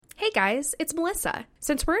Hey guys, it's Melissa.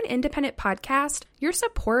 Since we're an independent podcast, your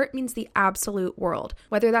support means the absolute world,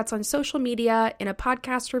 whether that's on social media, in a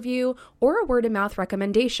podcast review, or a word-of-mouth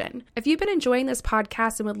recommendation. If you've been enjoying this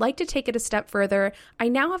podcast and would like to take it a step further, I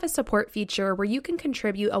now have a support feature where you can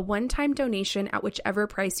contribute a one-time donation at whichever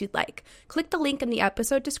price you'd like. Click the link in the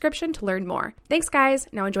episode description to learn more. Thanks guys,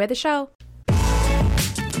 now enjoy the show.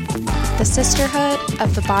 The Sisterhood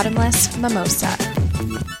of the Bottomless Mimosa.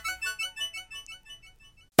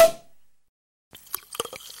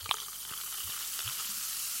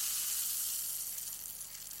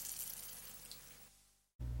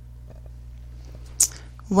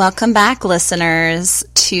 Welcome back, listeners,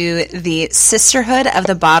 to the Sisterhood of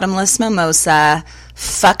the Bottomless Mimosa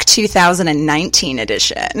Fuck 2019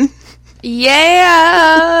 edition. Yeah!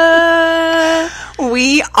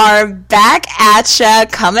 We are back at ya,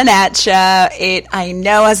 coming at ya. It, I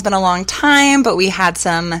know, has been a long time, but we had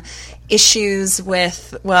some issues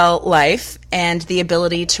with, well, life and the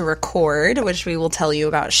ability to record, which we will tell you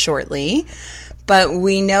about shortly. But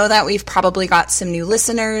we know that we've probably got some new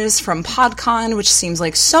listeners from PodCon, which seems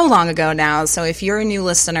like so long ago now. So if you're a new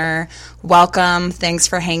listener, welcome. Thanks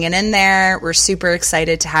for hanging in there. We're super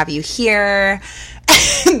excited to have you here.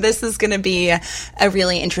 This is going to be a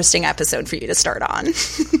really interesting episode for you to start on.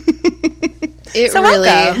 It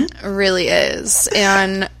really is.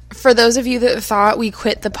 And for those of you that thought we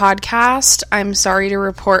quit the podcast, I'm sorry to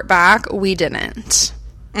report back, we didn't.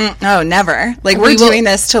 Oh, never. Like, we're doing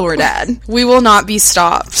this till we're dead. We will not be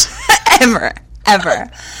stopped. Ever.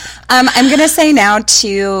 I'm going to say now I'm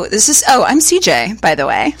CJ, by the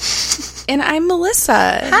way. And I'm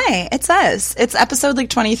Melissa. Hi, it's us. It's episode,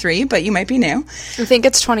 23, but you might be new. I think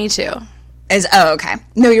it's 22. Okay.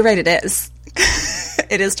 No, you're right, it is.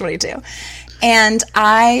 It is 22. And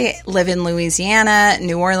I live in Louisiana,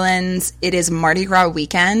 New Orleans. It is Mardi Gras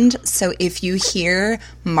weekend, so if you hear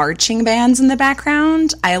marching bands in the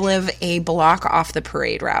background, I live a block off the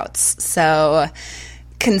parade routes. So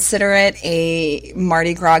consider it a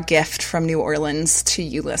Mardi Gras gift from New Orleans to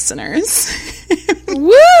you listeners.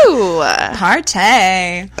 Woo!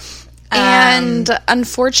 Partay! And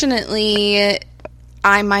unfortunately,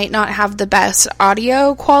 I might not have the best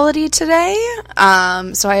audio quality today,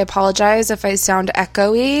 so I apologize if I sound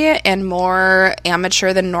echoey and more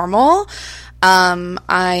amateur than normal.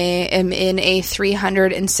 I am in a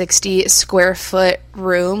 360 square foot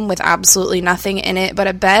room with absolutely nothing in it but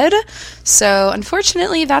a bed, so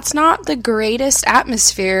unfortunately that's not the greatest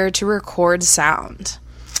atmosphere to record sound.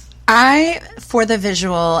 I, for the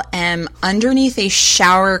visual, am underneath a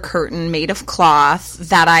shower curtain made of cloth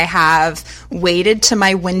that I have weighted to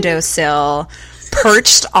my windowsill,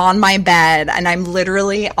 perched on my bed, and I'm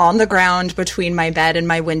literally on the ground between my bed and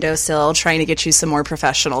my windowsill trying to get you some more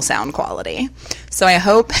professional sound quality. So I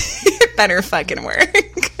hope it better fucking work.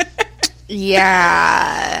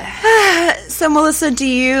 Yeah. So, Melissa, do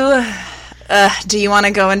you want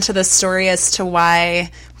to go into the story as to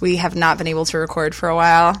why we have not been able to record for a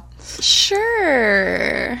while?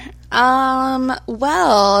 Sure.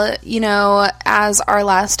 Well, as our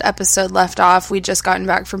last episode left off, we'd just gotten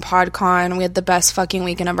back from PodCon. We had the best fucking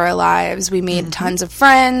weekend of our lives. We made tons of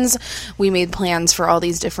friends. We made plans for all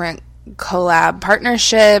these different collab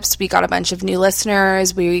partnerships. We got a bunch of new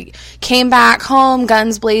listeners. We came back home,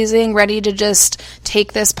 guns blazing, ready to just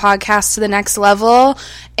take this podcast to the next level.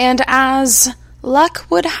 And as luck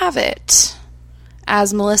would have it,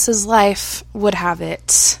 as Melissa's life would have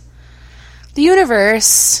it, the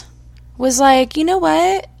universe was like, you know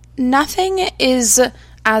what? Nothing is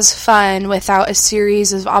as fun without a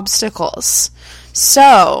series of obstacles.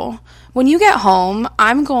 So, when you get home,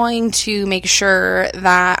 I'm going to make sure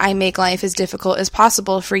that I make life as difficult as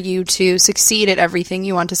possible for you to succeed at everything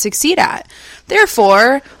you want to succeed at.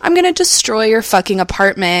 Therefore, I'm going to destroy your fucking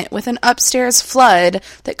apartment with an upstairs flood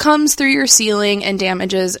that comes through your ceiling and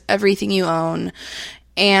damages everything you own,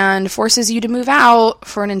 and forces you to move out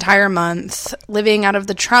for an entire month, living out of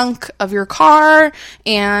the trunk of your car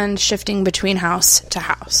and shifting between house to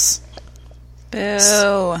house. Boo.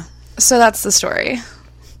 So that's the story.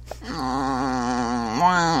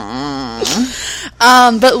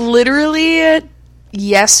 But literally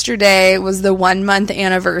yesterday was the 1 month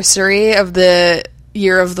anniversary of the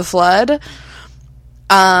year of the flood.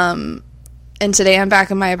 And today I'm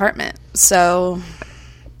back in my apartment. So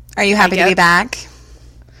are you happy to be back?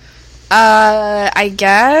 I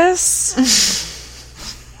guess.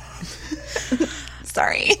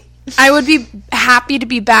 Sorry. I would be happy to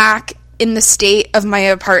be back in the state of my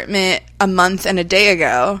apartment a month and a day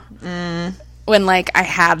ago. when, like, I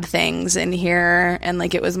had things in here and,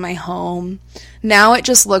 like, it was my home. Now it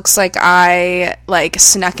just looks like I, like,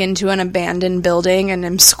 snuck into an abandoned building and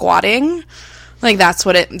am squatting. Like, that's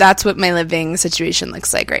what my living situation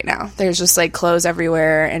looks like right now. There's just, like, clothes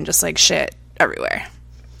everywhere and just, like, shit everywhere.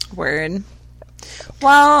 Word.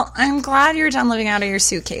 Well, I'm glad you're done living out of your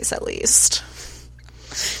suitcase, at least.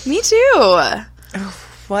 Me too.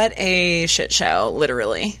 What a shit show,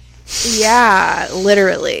 literally. Yeah,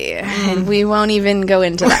 literally. And we won't even go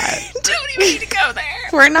into that. Don't even need to go there.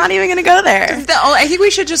 We're not even going to go there. I think we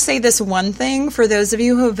should just say this one thing for those of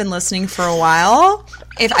you who have been listening for a while.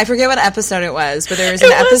 If I forget what episode it was, but there was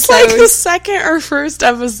an episode. It was like the second or first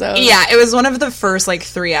episode. Yeah, it was one of the first, like,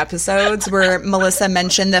 3 episodes where Melissa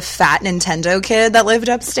mentioned the fat Nintendo kid that lived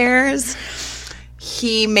upstairs.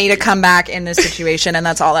 He made a comeback in this situation, and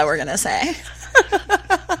that's all that we're going to say.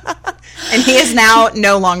 And he is now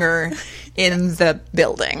no longer in the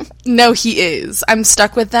building. No, he is. I'm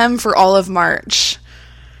stuck with them for all of March.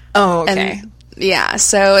 Oh, okay. And, yeah,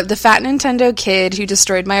 so the fat Nintendo kid who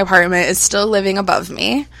destroyed my apartment is still living above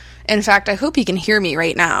me. In fact, I hope he can hear me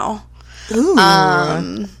right now. Ooh.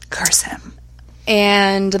 Curse him.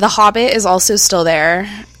 And the Hobbit is also still there,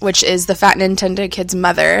 which is the fat Nintendo kid's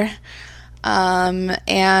mother.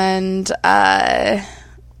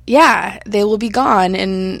 Yeah, they will be gone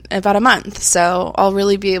in about a month, so I'll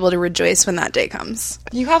really be able to rejoice when that day comes.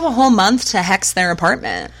 You have a whole month to hex their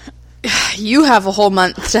apartment. You have a whole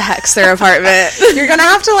month to hex their apartment. You're gonna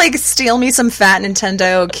have to, like, steal me some fat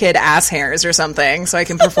Nintendo kid ass hairs or something so I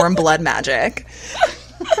can perform blood magic.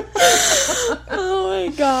 Oh my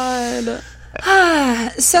god.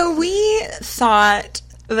 So we thought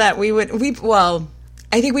that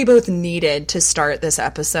I think we both needed to start this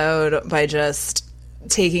episode by just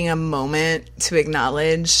taking a moment to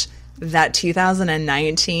acknowledge that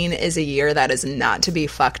 2019 is a year that is not to be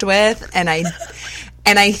fucked with. And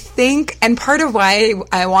I think, and part of why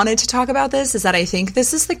I wanted to talk about this is that I think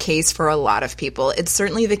this is the case for a lot of people. It's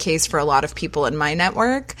certainly the case for a lot of people in my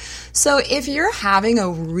network. So if you're having a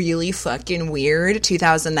really fucking weird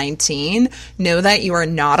 2019, know that you are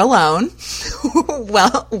not alone.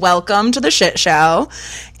 Well, welcome to the shit show.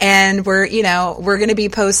 And we're going to be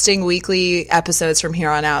posting weekly episodes from here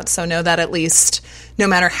on out. So know that at least, no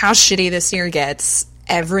matter how shitty this year gets,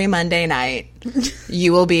 every Monday night,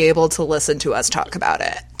 you will be able to listen to us talk about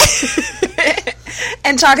it.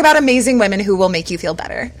 And talk about amazing women who will make you feel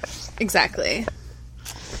better. Exactly.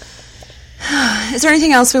 Is there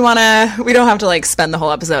anything else we don't have to, like, spend the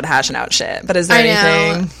whole episode hashing out shit, but is there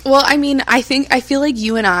anything? Well, I mean, I feel like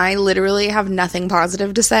you and I literally have nothing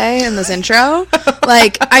positive to say in this intro.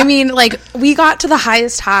 Like, I mean, like, we got to the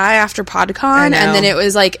highest high after PodCon, and then it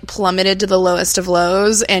was, like, plummeted to the lowest of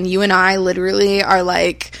lows, and you and I literally are,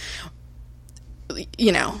 like,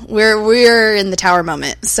 you know, we're in the tower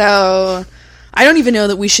moment. So I don't even know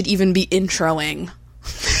that we should even be introing.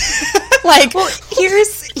 Like, well,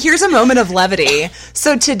 here's a moment of levity.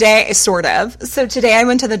 So today I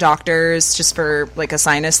went to the doctor's just for, like, a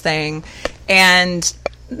sinus thing, and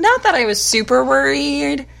not that I was super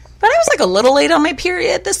worried, but I was, like, a little late on my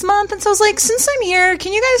period this month, and so I was like, since I'm here,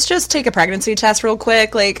 can you guys just take a pregnancy test real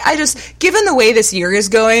quick? Like, given the way this year is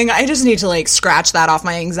going, I just need to, like, scratch that off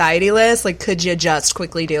my anxiety list. Like, could you just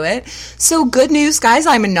quickly do it? So good news, guys,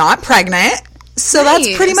 I'm not pregnant. So nice.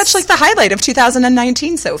 That's pretty much, like, the highlight of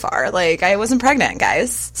 2019 so far. Like, I wasn't pregnant,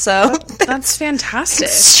 guys. So that's fantastic.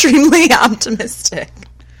 Extremely optimistic.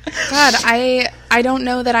 God, I don't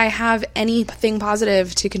know that I have anything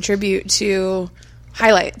positive to contribute to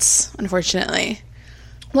highlights, unfortunately.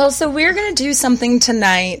 Well, so we're going to do something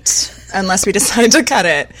tonight, unless we decide to cut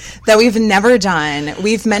it, that we've never done.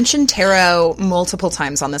 We've mentioned tarot multiple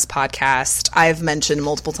times on this podcast. I've mentioned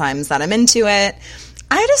multiple times that I'm into it.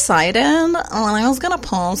 I decided I was going to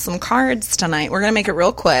pull some cards tonight. We're going to make it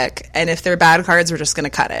real quick, and if they're bad cards, we're just going to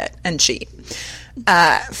cut it and cheat.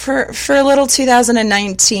 For a little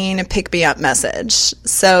 2019 pick-me-up message.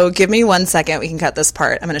 So give me 1 second. We can cut this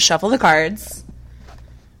part. I'm going to shuffle the cards.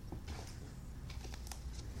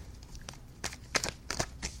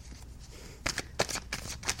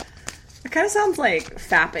 It kind of sounds like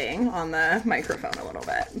fapping on the microphone a little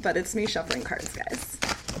bit, but it's me shuffling cards, guys.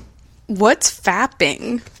 What's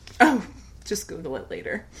fapping? Oh, just Google it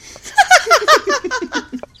later.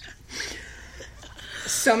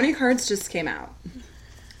 So many cards just came out.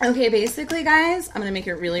 Okay, basically, guys, I'm going to make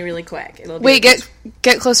it really, really quick. Wait,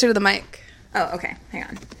 get closer to the mic. Oh, okay. Hang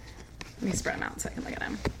on. Let me spread them out so I can look at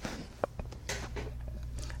them.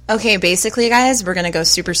 Okay, basically, guys, we're going to go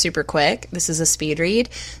super, super quick. This is a speed read.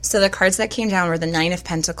 So the cards that came down were the Nine of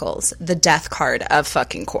Pentacles, the Death card of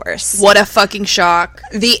fucking course. What a fucking shock.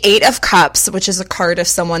 The Eight of Cups, which is a card of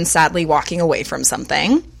someone sadly walking away from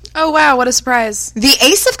something. Oh, wow, what a surprise. The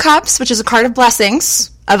Ace of Cups, which is a card of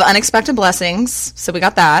blessings, of unexpected blessings. So we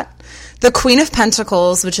got that. The Queen of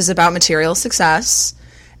Pentacles, which is about material success.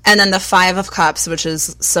 And then the Five of Cups, which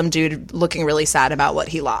is some dude looking really sad about what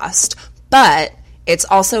he lost. But it's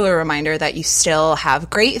also a reminder that you still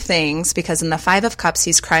have great things, because in the Five of Cups,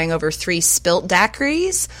 he's crying over 3 spilt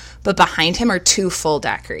daiquiris, but behind him are 2 full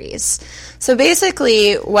daiquiris. So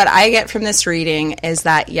basically, what I get from this reading is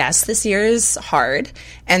that, yes, this year is hard,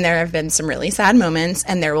 and there have been some really sad moments,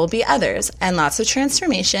 and there will be others, and lots of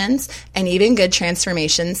transformations, and even good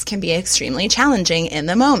transformations can be extremely challenging in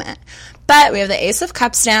the moment. But we have the Ace of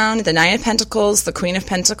Cups down, the Nine of Pentacles, the Queen of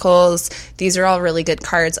Pentacles. These are all really good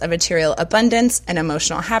cards of material abundance and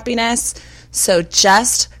emotional happiness. So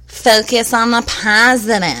just focus on the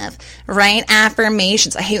positive. Write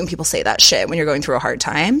affirmations. I hate when people say that shit when you're going through a hard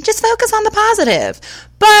time. Just focus on the positive.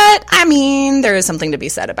 But, I mean, there is something to be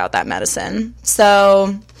said about that medicine.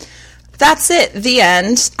 So that's it. The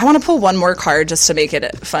end. I want to pull one more card just to make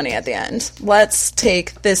it funny at the end. Let's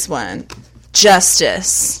take this one.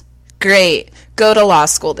 Justice. Great. Go to law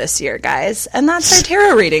school this year, guys. And that's our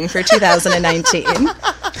tarot reading for 2019.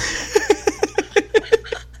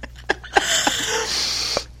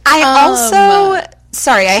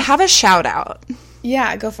 Sorry, I have a shout out.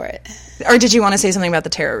 Yeah, go for it. Or did you want to say something about the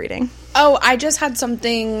tarot reading? Oh, I just had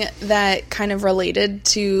something that kind of related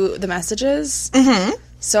to the messages. Mm-hmm.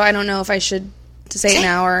 So I don't know if I should say it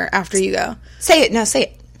now or after you go. Say it. No, say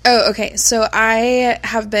it. Oh, okay. So I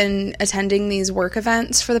have been attending these work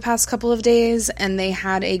events for the past couple of days, and they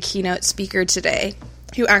had a keynote speaker today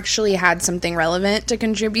who actually had something relevant to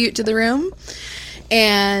contribute to the room.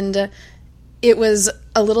 And it was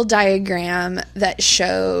a little diagram that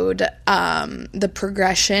showed the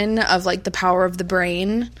progression of, like, the power of the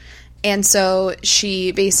brain. And so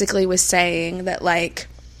she basically was saying that, like,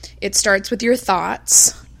 it starts with your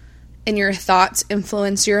thoughts, and your thoughts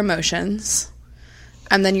influence your emotions.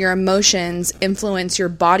 And then your emotions influence your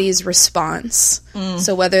body's response.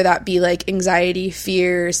 So whether that be, like, anxiety,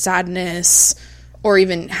 fear, sadness, or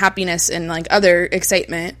even happiness and, like, other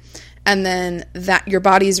excitement. And then that your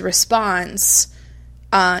body's response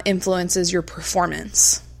influences your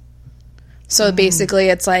performance. So basically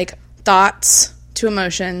it's, like, thoughts to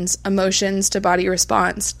emotions, emotions to body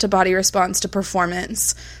response to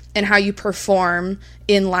performance. And how you perform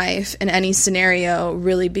in life in any scenario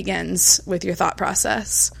really begins with your thought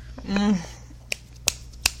process.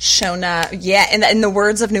 Shona, yeah, in the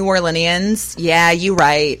words of New Orleanians, yeah, you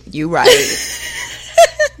right.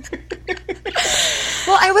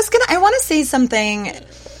 Well, I want to say something.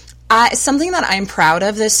 Something that I'm proud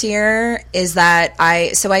of this year is that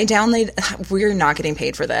I downloaded, we're not getting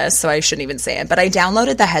paid for this, so I shouldn't even say it, but I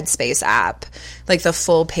downloaded the Headspace app, like the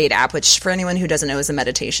full paid app, which for anyone who doesn't know is a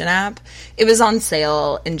meditation app. It was on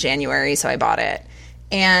sale in January, so I bought it.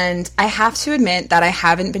 And I have to admit that I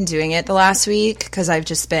haven't been doing it the last week because I've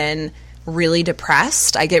just been really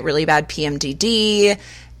depressed. I get really bad PMDD.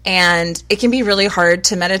 And it can be really hard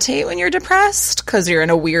to meditate when you're depressed because you're in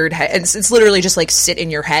a weird head. It's literally just like sit in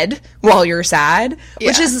your head while you're sad,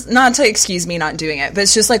 which is not to excuse me not doing it, but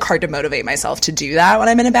it's just like hard to motivate myself to do that when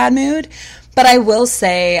I'm in a bad mood. But I will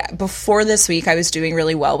say before this week, I was doing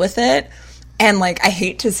really well with it. And like, I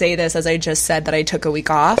hate to say this as I just said that I took a week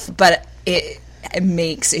off, but it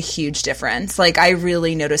makes a huge difference. Like, I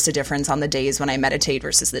really noticed a difference on the days when I meditate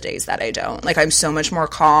versus the days that I don't. Like, I'm so much more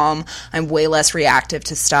calm. I'm way less reactive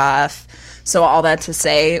to stuff. So all that to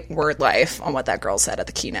say, word life on what that girl said at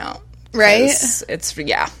the keynote. Right?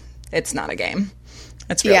 It's not a game.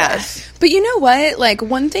 It's real life. But you know what? Like,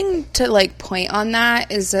 one thing to, like, point on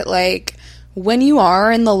that is that, like, when you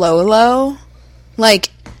are in the low, like,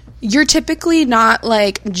 you're typically not,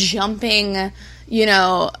 like, jumping, you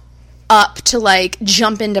know, up to, like,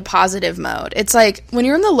 jump into positive mode. It's like when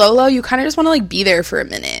you're in the low, you kind of just want to, like, be there for a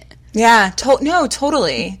minute. Yeah, no,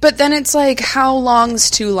 totally. But then it's like, how long's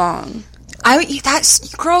too long?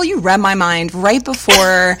 Girl, you read my mind right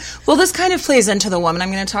before. Well, this kind of plays into the woman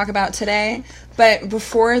I'm going to talk about today. But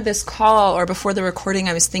before this call or before the recording,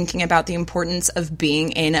 I was thinking about the importance of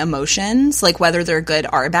being in emotions, like whether they're good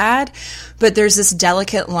or bad. But there's this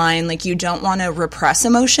delicate line, like you don't want to repress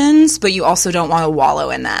emotions, but you also don't want to wallow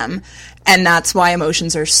in them. And that's why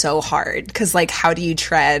emotions are so hard. Because, like, how do you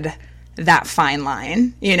tread that fine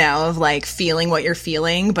line, you know, of, like, feeling what you're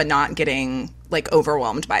feeling, but not getting, like,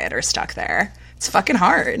 overwhelmed by it or stuck there? It's fucking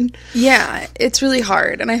hard. Yeah, it's really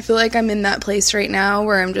hard. And I feel like I'm in that place right now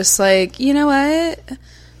where I'm just like, you know what?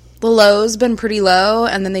 The low's been pretty low,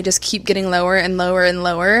 and then they just keep getting lower and lower and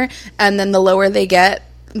lower. And then the lower they get,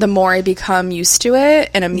 the more I become used to it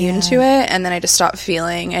and immune to it. And then I just stop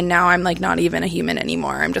feeling. And now I'm like not even a human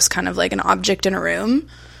anymore. I'm just kind of like an object in a room.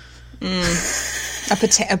 A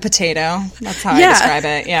potato. That's how I describe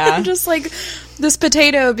it. Yeah. I'm just like this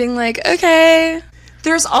potato being like, okay.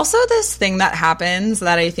 There's also this thing that happens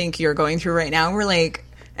that I think you're going through right now. We're like,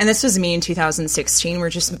 and this was me in 2016, where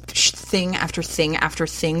just thing after thing after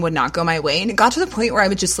thing would not go my way. And it got to the point where I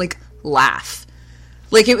would just like laugh.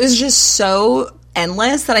 Like it was just so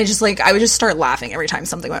endless that I would just start laughing every time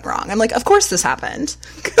something went wrong. I'm like, of course this happened.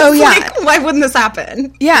 Oh yeah. Like, why wouldn't this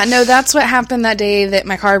happen? Yeah, no, that's what happened that day that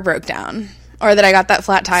my car broke down. Or that I got that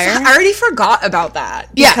flat tire. I already forgot about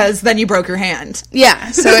that. Because then you broke your hand.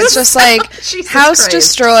 Yeah. So it's just like house Christ.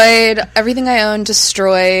 Destroyed, everything I owned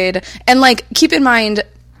destroyed. And like keep in mind,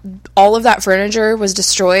 all of that furniture was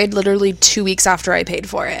destroyed literally 2 weeks after I paid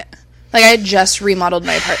for it. Like I had just remodeled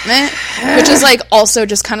my apartment, which is like also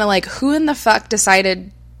just kind of like, who in the fuck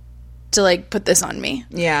decided to like put this on me?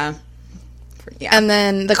 Yeah. And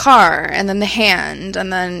then the car, and then the hand,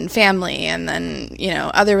 and then family, and then, you know,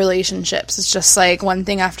 other relationships. It's just like one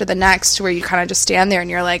thing after the next where you kind of just stand there and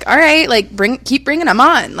you're like, all right, like keep bringing them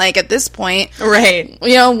on. Like at this point, right?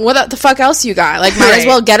 You know, what the fuck else you got? Like might as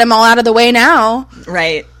well get them all out of the way now.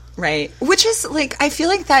 Right. Which is like, I feel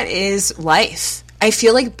like that is life. I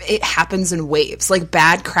feel like it happens in waves. Like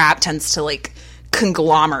bad crap tends to like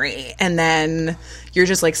conglomerate, and then you're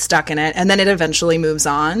just like stuck in it, and then it eventually moves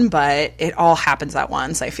on, but it all happens at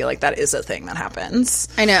once. I feel like that is a thing that happens.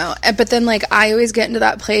 I know, but then like I always get into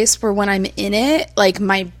that place where when I'm in it, like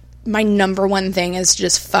my number one thing is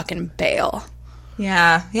just fucking bail.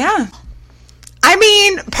 Yeah. I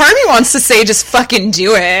mean, part of me wants to say just fucking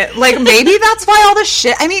do it. Like maybe that's why all this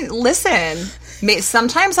shit, I mean, listen,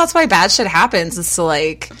 sometimes that's why bad shit happens, is to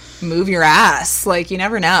like move your ass. Like you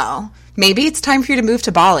never know. Maybe it's time for you to move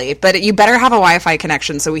to Bali, but you better have a Wi-Fi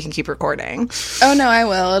connection so we can keep recording. Oh, no, I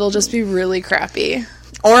will. It'll just be really crappy.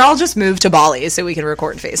 Or I'll just move to Bali so we can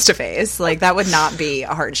record face-to-face. Like, that would not be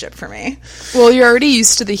a hardship for me. Well, you're already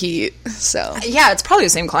used to the heat, so. Yeah, it's probably the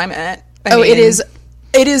same climate. I mean,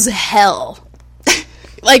 it is hell.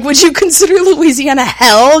 Like, would you consider Louisiana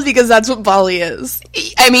hell? Because that's what Bali is.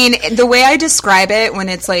 I mean, the way I describe it when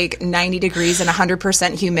it's like 90 degrees and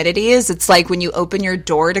 100% humidity is, it's like when you open your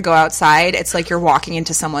door to go outside, it's like you're walking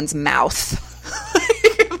into someone's mouth.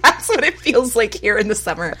 That's what it feels like here in the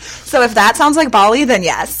summer. So if that sounds like Bali, then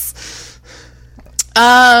yes.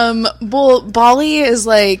 Well, Bali is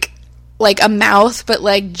like a mouth, but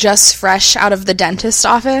like just fresh out of the dentist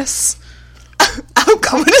office. Oh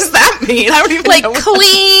God, what does that mean? I don't even like know.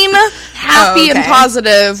 Clean, happy, and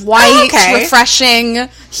positive, white, refreshing,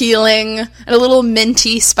 healing, and a little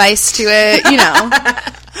minty spice to it. You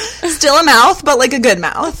know, still a mouth, but like a good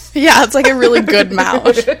mouth. Yeah, it's like a really good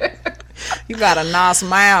mouth. You got a nice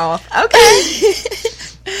mouth. Okay.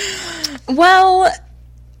 Well,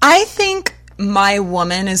 I think my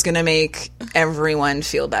woman is going to make everyone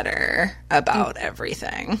feel better about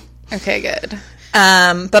everything. Okay, good.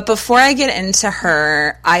 But before I get into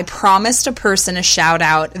her, I promised a person a shout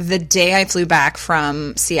out the day I flew back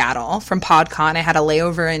from Seattle, from PodCon. I had a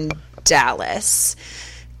layover in Dallas,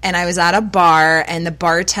 and I was at a bar, and the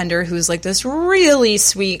bartender, who's like this really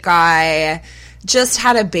sweet guy, just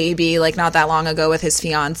had a baby like not that long ago with his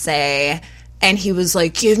fiance. And he was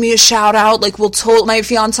like, give me a shout out. Like, my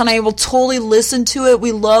fiance and I will totally listen to it.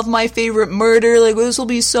 We love My Favorite Murder. Like, this will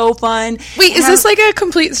be so fun. Wait, is this like a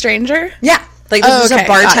complete stranger? Yeah. Like, this was a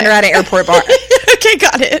bartender at an airport bar. Okay,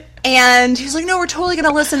 got it. And he was like, no, we're totally going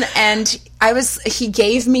to listen. And he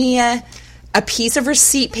gave me a piece of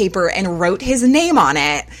receipt paper and wrote his name on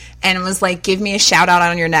it. And was like, give me a shout out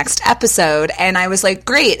on your next episode. And I was like,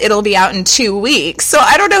 great, it'll be out in 2 weeks. So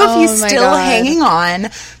I don't know if he's still hanging on.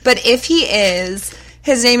 But if he is,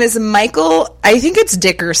 his name is Michael, I think it's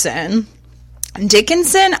Dickinson,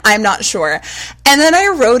 I'm not sure. And then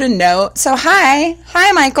I wrote a note. So hi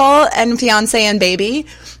Michael and fiance and baby.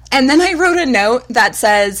 And then I wrote a note that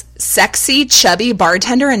says, sexy, chubby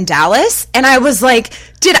bartender in Dallas. And I was like,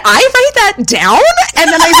 did I write that down?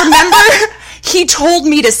 And then I remember he told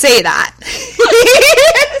me to say that.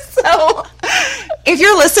 So if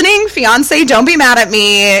you're listening, fiance, don't be mad at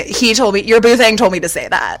me. He told me, your boo thing told me to say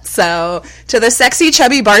that. So to the sexy,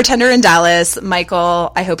 chubby bartender in Dallas,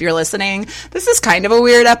 Michael, I hope you're listening. This is kind of a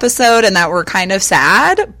weird episode and that we're kind of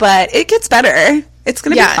sad, but it gets better. It's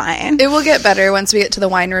going to be fine. It will get better once we get to the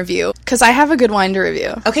wine review, because I have a good wine to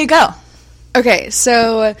review. Okay, go. Okay,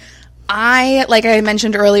 so like I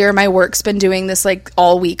mentioned earlier, my work's been doing this like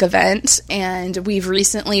all week event, and we've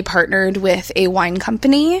recently partnered with a wine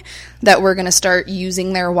company that we're going to start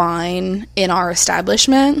using their wine in our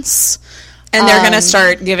establishments. And they're going to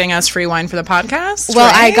start giving us free wine for the podcast?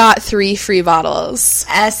 Well, right? I got 3 free bottles.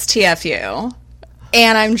 STFU.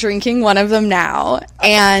 And I'm drinking one of them now.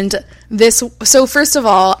 And so first of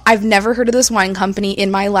all, I've never heard of this wine company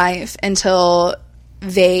in my life until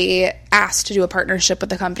they asked to do a partnership with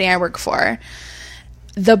the company I work for.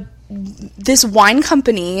 This wine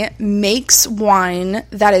company makes wine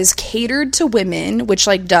that is catered to women, which,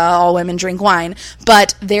 like, duh, all women drink wine,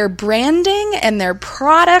 but their branding and their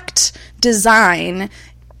product design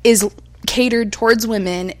is catered towards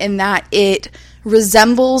women in that it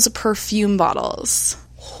resembles perfume bottles.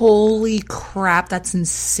 Holy crap, that's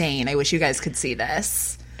insane. I wish you guys could see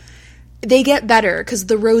this. They get better because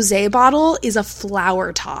the rosé bottle is a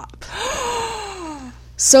flower top.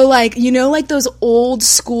 So, like, you know, like those old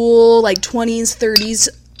school, like 20s, 30s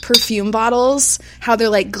perfume bottles, how they're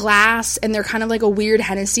like glass and they're kind of like a weird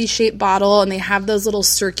Hennessy shaped bottle, and they have those little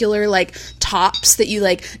circular like tops that you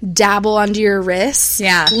like dabble onto your wrists.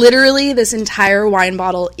 Yeah. Literally, this entire wine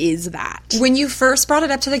bottle is that. When you first brought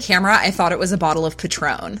it up to the camera, I thought it was a bottle of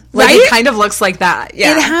Patron. Right? Like, it kind of looks like that.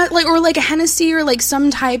 Yeah. It had like, or like a Hennessy or like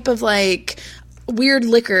some type of like weird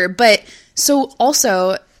liquor. But so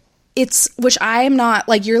also, it's, which I am not,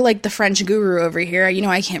 like, you're like the French guru over here. You know,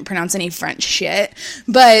 I can't pronounce any French shit.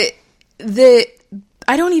 But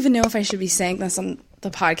I don't even know if I should be saying this on the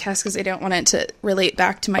podcast because I don't want it to relate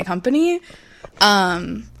back to my company.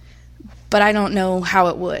 But I don't know how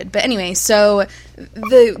it would. But anyway, so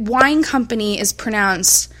the wine company is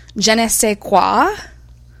pronounced Je ne sais quoi,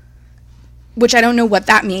 which I don't know what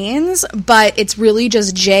that means, but it's really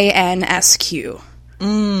just JNSQ.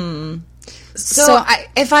 So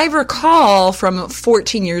if I recall from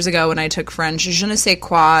 14 years ago when I took French, je ne sais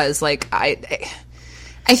quoi is like, I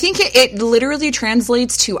think it literally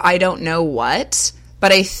translates to I don't know what,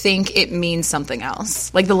 but I think it means something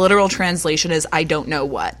else. Like, the literal translation is I don't know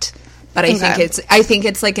what. But I think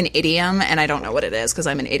it's like an idiom, and I don't know what it is because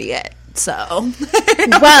I'm an idiot. So,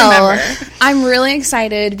 well, I'm really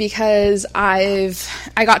excited because I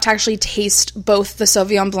got to actually taste both the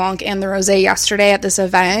Sauvignon Blanc and the Rosé yesterday at this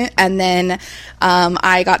event, and then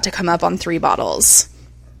I got to come up on 3 bottles.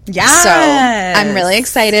 Yeah, so I'm really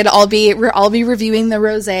excited. I'll be reviewing the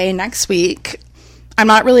Rosé next week. I'm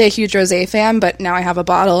not really a huge rosé fan, but now I have a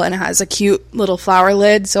bottle and it has a cute little flower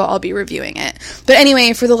lid, so I'll be reviewing it. But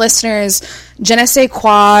anyway, for the listeners, Je ne sais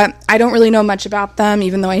quoi, I don't really know much about them,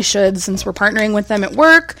 even though I should since we're partnering with them at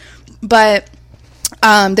work. But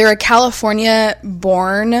they're a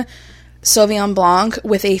California-born Sauvignon Blanc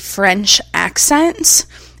with a French accent.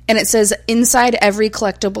 And it says, inside every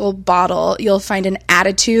collectible bottle, you'll find an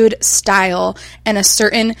attitude, style, and a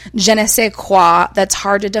certain je ne sais quoi that's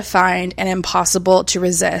hard to define and impossible to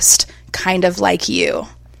resist, kind of like you.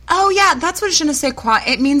 Oh, yeah, that's what je ne sais quoi.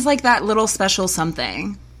 It means like that little special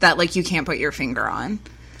something that, like, you can't put your finger on.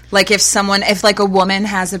 Like, if like a woman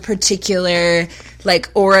has a particular, like,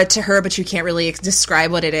 aura to her, but you can't really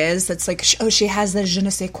describe what it is, that's like, oh, she has the je ne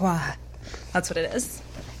sais quoi. That's what it is.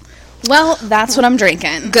 Well, that's what I'm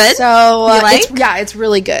drinking. Good. So you like? It's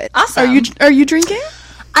really good. Awesome. Are you drinking?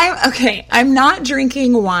 I'm not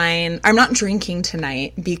drinking wine. I'm not drinking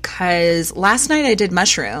tonight because last night I did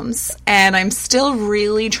mushrooms, and I'm still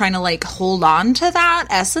really trying to, like, hold on to that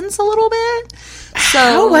essence a little bit. So,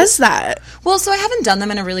 how was that? Well, so I haven't done them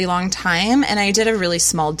in a really long time, and I did a really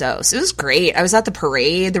small dose. It was great. I was at the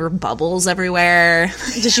parade. There were bubbles everywhere.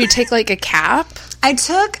 Did you take, like, a cap? I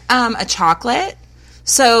took a chocolate.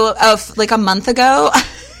 So, like a month ago,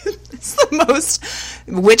 it's the most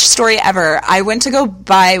witch story ever. I went to go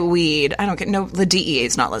buy weed. The DEA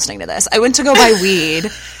is not listening to this. I went to go buy weed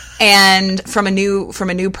and from a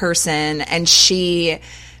new person, and she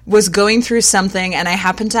was going through something, and I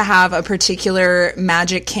happened to have a particular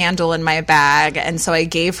magic candle in my bag, and so I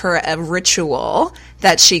gave her a ritual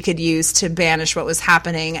that she could use to banish what was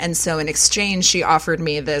happening, and so in exchange she offered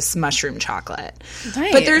me this mushroom chocolate.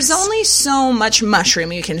 Nice. But there's only so much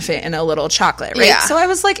mushroom you can fit in a little chocolate, right? Yeah. So I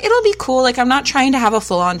was like, it'll be cool. Like, I'm not trying to have a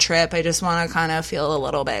full-on trip. I just want to kind of feel a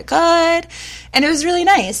little bit good. And it was really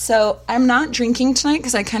nice. So I'm not drinking tonight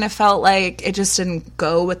because I kind of felt like it just didn't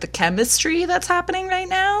go with the chemistry that's happening right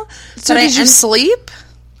now. So did you sleep?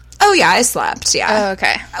 Oh, yeah, I slept, yeah. Oh,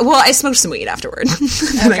 okay. Well, I smoked some weed afterward,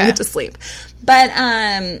 and I went to sleep. But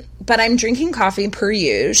I'm drinking coffee per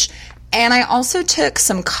usual, and I also took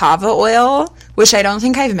some kava oil, which I don't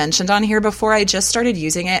think I've mentioned on here before. I just started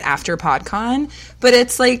using it after PodCon, but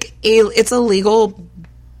it's like it's a legal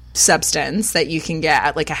substance that you can get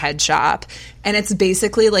at like a head shop, and it's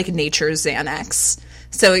basically like nature's Xanax.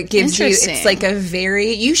 So it gives you, it's like a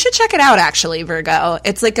very, you should check it out actually, Virgo.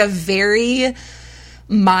 It's like a very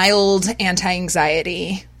mild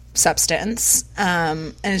anti-anxiety substance,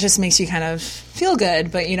 and it just makes you kind of feel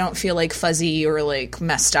good, but you don't feel like fuzzy or like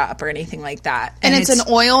messed up or anything like that. And it's an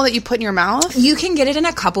oil that you put in your mouth? You can get it in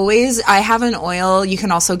a couple ways. I have an oil. You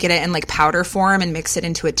can also get it in like powder form and mix it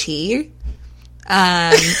into a tea.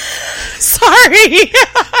 Sorry.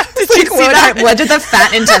 What did the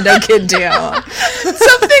fat Nintendo kid do?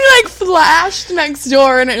 Something like flashed next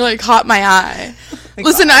door and it like caught my eye.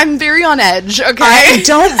 Listen, I'm very on edge, okay? I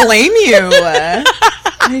don't blame you.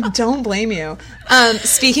 I don't blame you.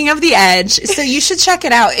 Speaking of the edge, so you should check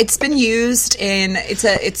it out. It's been used in, it's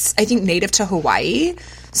I think native to Hawaii.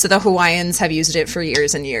 So the Hawaiians have used it for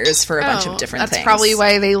years and years for a bunch of different things. That's probably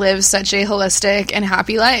why they live such a holistic and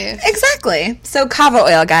happy life. Exactly. So kava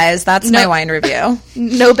oil, guys. That's my wine review.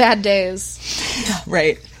 No bad days.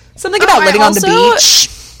 Right. Something about living on the beach.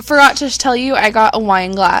 Forgot to tell you, I got a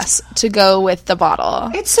wine glass to go with the bottle.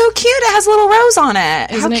 It's so cute. It has a little rose on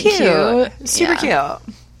it. Isn't it cute? Super cute.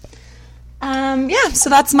 Yeah, so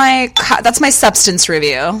that's my substance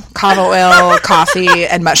review. Kava oil, coffee,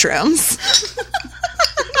 and mushrooms.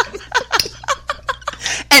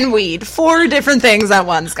 And weed. 4 different things at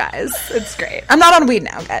once, guys. It's great. I'm not on weed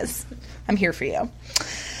now, guys. I'm here for you.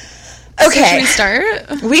 Okay. So should we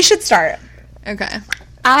start? We should start. Okay.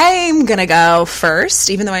 I'm going to go first,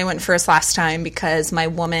 even though I went first last time, because my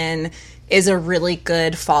woman is a really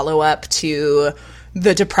good follow-up to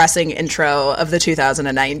the depressing intro of the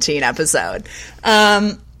 2019 episode.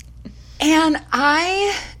 And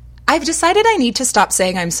I've decided I need to stop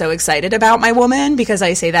saying I'm so excited about my woman, because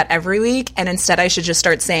I say that every week, and instead I should just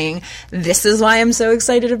start saying, this is why I'm so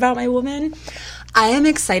excited about my woman. I am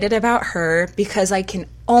excited about her because I can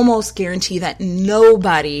almost guarantee that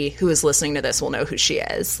nobody who is listening to this will know who she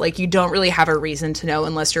is. Like, you don't really have a reason to know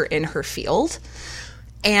unless you're in her field.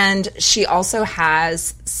 And she also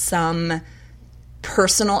has some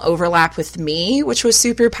personal overlap with me, which was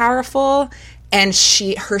super powerful. And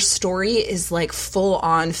her story is like full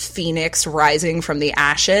on phoenix rising from the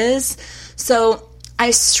ashes. So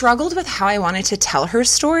I struggled with how I wanted to tell her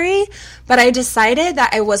story, but I decided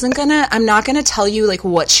that I'm not gonna tell you like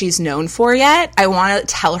what she's known for yet. I want to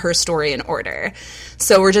tell her story in order.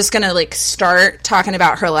 So we're just gonna like start talking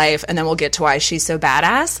about her life, and then we'll get to why she's so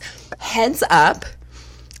badass. Heads up,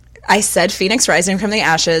 I said Phoenix rising from the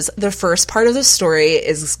ashes. The first part of the story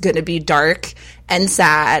is gonna be dark and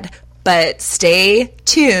sad, but stay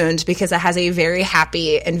tuned because it has a very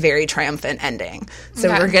happy and very triumphant ending. So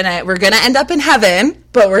okay. we're gonna end up in heaven,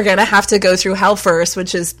 but we're gonna have to go through hell first,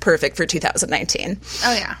 which is perfect for 2019.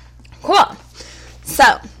 Oh yeah, cool.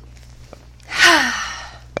 So,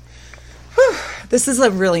 this is a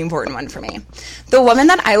really important one for me. The woman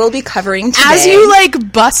that I will be covering today, as you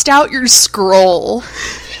like bust out your scroll.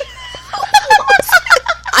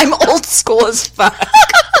 I'm old school as fuck.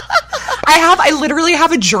 I literally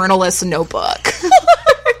have a journalist notebook.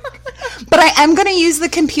 But I am going to use the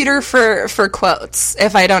computer for quotes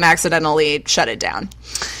if I don't accidentally shut it down.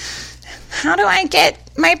 How do I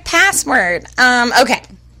get my password? Okay.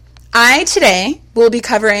 I today will be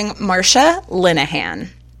covering Marsha Linehan.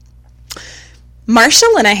 Marsha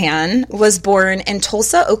Linehan was born in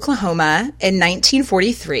Tulsa, Oklahoma in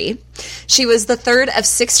 1943. She was the third of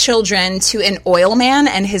 6 children to an oil man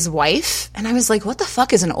and his wife. And I was like, what the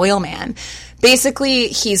fuck is an oil man? Basically,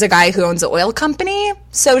 he's a guy who owns an oil company.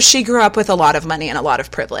 So she grew up with a lot of money and a lot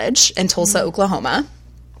of privilege in Tulsa, Oklahoma.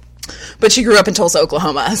 But she grew up in Tulsa,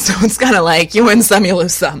 Oklahoma. So it's kind of like you win some, you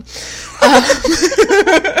lose some.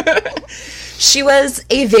 She was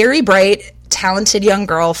a very bright, talented young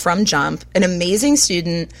girl from Jump, an amazing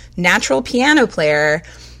student, natural piano player,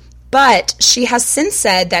 but she has since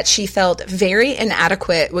said that she felt very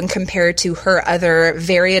inadequate when compared to her other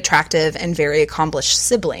very attractive and very accomplished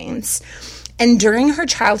siblings. And during her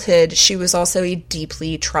childhood, she was also a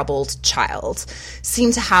deeply troubled child.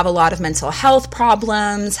 Seemed to have a lot of mental health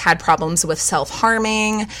problems, had problems with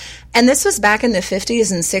self-harming. And this was back in the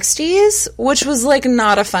 50s and 60s, which was like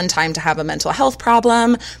not a fun time to have a mental health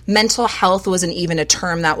problem. Mental health wasn't even a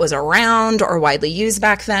term that was around or widely used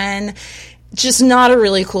back then. Just not a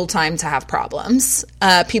really cool time to have problems.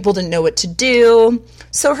 People didn't know what to do.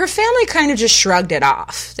 So her family kind of just shrugged it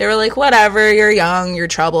off. They were like, whatever, you're young, you're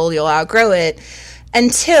troubled, you'll outgrow it.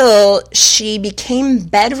 Until she became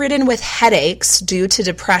bedridden with headaches due to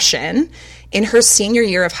depression in her senior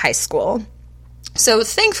year of high school. So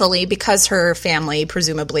thankfully, because her family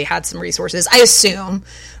presumably had some resources, I assume,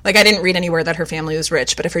 like I didn't read anywhere that her family was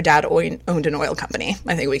rich, but if her dad owned an oil company,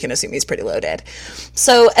 I think we can assume he's pretty loaded.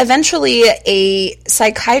 So eventually a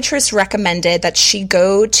psychiatrist recommended that she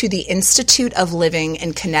go to the Institute of Living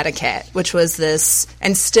in Connecticut, which was this,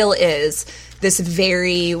 and still is, this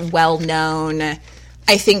very well-known,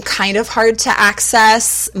 I think kind of hard to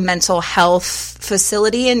access mental health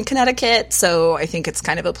facility in Connecticut. So I think it's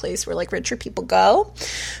kind of a place where like richer people go.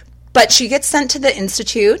 But she gets sent to the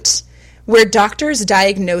institute where doctors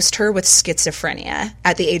diagnosed her with schizophrenia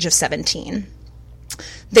at the age of 17.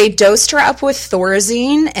 They dosed her up with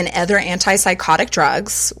Thorazine and other antipsychotic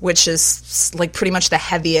drugs, which is like pretty much the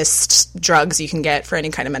heaviest drugs you can get for any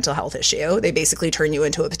kind of mental health issue. They basically turn you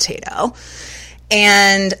into a potato.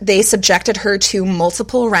 And they subjected her to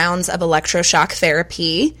multiple rounds of electroshock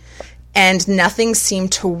therapy, and nothing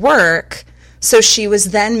seemed to work. So she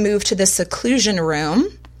was then moved to the seclusion room,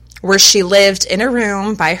 where she lived in a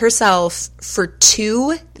room by herself for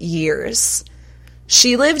 2 years.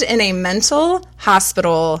 She lived in a mental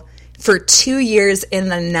hospital for 2 years in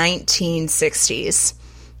the 1960s.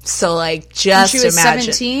 So, like, just imagine. And she was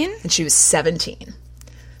 17? And she was 17.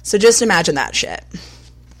 So just imagine that shit.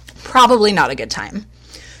 Probably not a good time.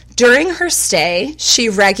 During her stay, she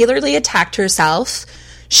regularly attacked herself.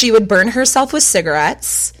 She would burn herself with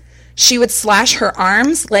cigarettes. She would slash her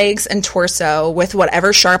arms, legs, and torso with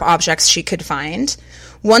whatever sharp objects she could find.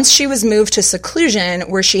 Once she was moved to seclusion,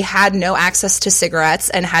 where she had no access to cigarettes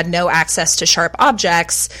and had no access to sharp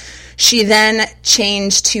objects, she then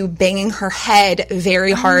changed to banging her head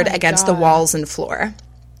very hard against the walls and floor.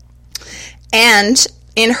 And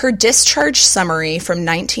in her discharge summary from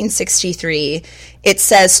 1963, it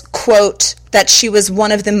says, quote, that she was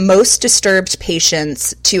one of the most disturbed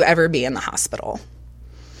patients to ever be in the hospital.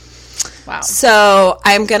 Wow. So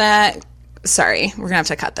I'm going to, sorry, we're going to have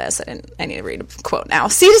to cut this. I need to read a quote now.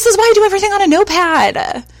 See, this is why I do everything on a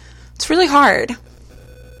notepad. It's really hard.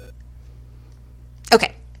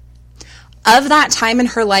 Okay. Of that time in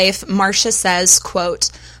her life, Marcia says, quote,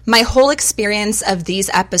 my whole experience of these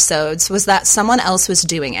episodes was that someone else was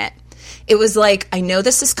doing it. It was like, I know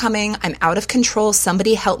this is coming. I'm out of control.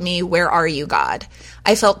 Somebody help me. Where are you, God?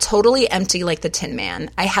 I felt totally empty like the Tin Man.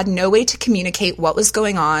 I had no way to communicate what was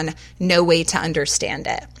going on, no way to understand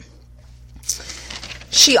it.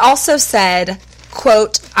 She also said,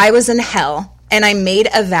 quote, I was in hell, and I made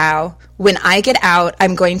a vow, when I get out,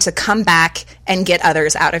 I'm going to come back and get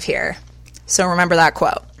others out of here. So remember that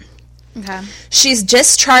quote. Okay. She's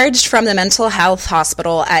discharged from the mental health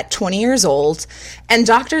hospital at 20 years old, and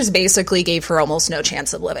doctors basically gave her almost no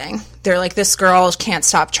chance of living. They're like, this girl can't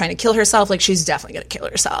stop trying to kill herself. Like, she's definitely going to kill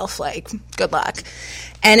herself. Like, good luck.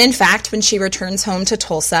 And in fact, when she returns home to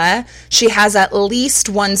Tulsa, she has at least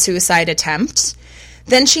one suicide attempt.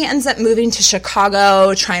 Then she ends up moving to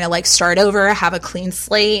Chicago, trying to, like, start over, have a clean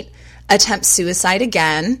slate, attempt suicide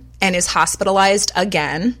again, and is hospitalized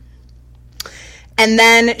again. And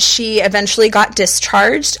then she eventually got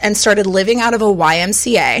discharged and started living out of a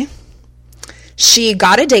YMCA. She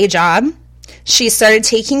got a day job. She started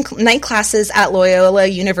taking night classes at Loyola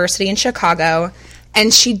University in Chicago,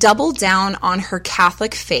 and she doubled down on her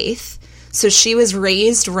Catholic faith. So she was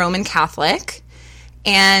raised Roman Catholic,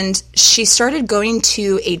 and she started going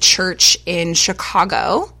to a church in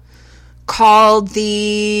Chicago called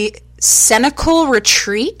the Cenacle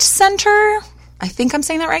Retreat Center. I think I'm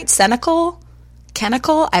saying that right. Cenacle?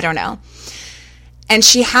 Chemical? I don't know. And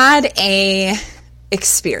she had a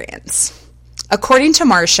experience. According to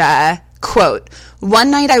Marcia, quote,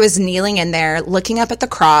 one night I was kneeling in there looking up at the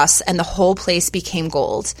cross and the whole place became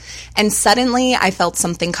gold. And suddenly I felt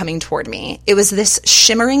something coming toward me. It was this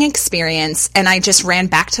shimmering experience, and I just ran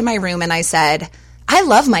back to my room and I said, I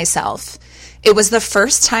love myself. It was the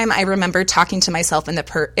first time I remember talking to myself in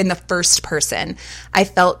the first person. I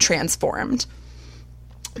felt transformed.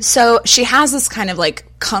 So she has this kind of like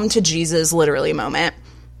come to Jesus literally moment.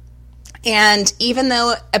 And even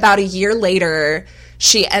though about a year later,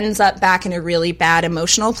 she ends up back in a really bad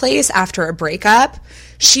emotional place after a breakup,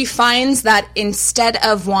 she finds that instead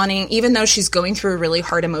of wanting, even though she's going through a really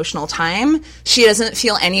hard emotional time, she doesn't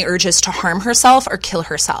feel any urges to harm herself or kill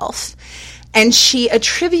herself. And she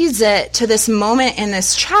attributes it to this moment in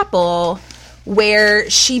this chapel where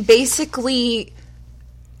she basically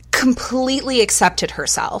completely accepted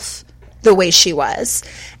herself the way she was.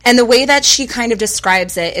 And the way that she kind of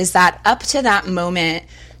describes it is that up to that moment,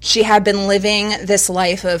 She had been living this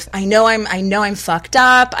life of, I know I'm fucked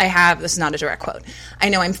up. This is not a direct quote. I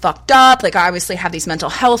know I'm fucked up. Like, I obviously have these mental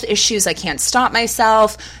health issues. I can't stop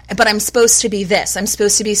myself, but I'm supposed to be this. I'm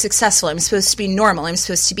supposed to be successful. I'm supposed to be normal. I'm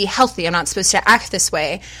supposed to be healthy. I'm not supposed to act this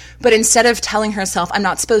way. But instead of telling herself, I'm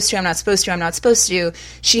not supposed to,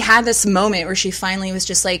 she had this moment where she finally was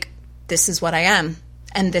just like, this is what I am,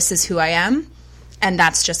 and this is who I am, and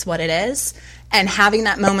that's just what it is. And having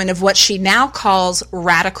that moment of what she now calls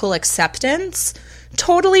radical acceptance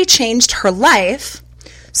totally changed her life,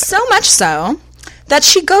 so much so that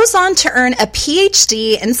she goes on to earn a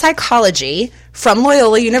PhD in psychology from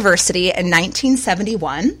Loyola University in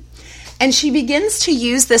 1971. And she begins to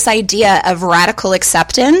use this idea of radical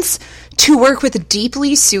acceptance to work with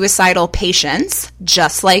deeply suicidal patients,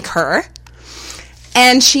 just like her.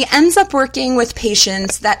 And she ends up working with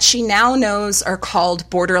patients that she now knows are called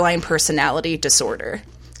borderline personality disorder.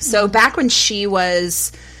 So back when she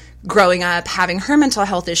was growing up, having her mental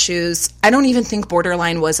health issues, I don't even think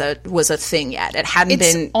borderline was a thing yet. It hadn't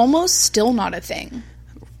been. It's almost still not a thing.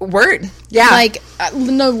 Word. Yeah. Like,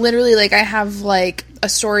 no, literally, like, I have, like, a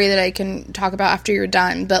story that I can talk about after you're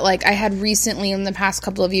done. But, like, I had recently, in the past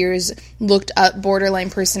couple of years, looked up borderline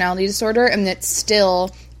personality disorder, and it's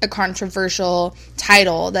still a controversial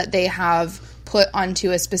title that they have put onto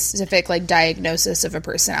a specific, like, diagnosis of a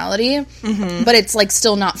personality. Mm-hmm. But it's, like,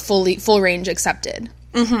 still not full range accepted.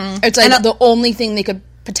 Mm-hmm. It's, like, the only thing they could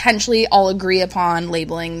potentially all agree upon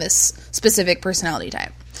labeling this specific personality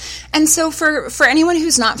type. And so for anyone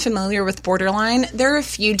who's not familiar with borderline, there are a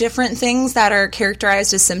few different things that are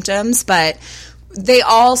characterized as symptoms, but they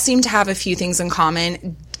all seem to have a few things in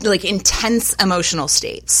common, like intense emotional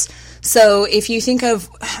states. So if you think of,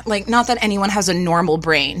 like, not that anyone has a normal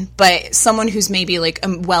brain, but someone who's maybe, like,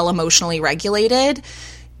 well emotionally regulated,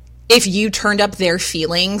 if you turned up their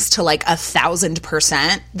feelings to, like,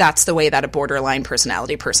 1,000%, that's the way that a borderline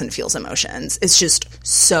personality person feels emotions. It's just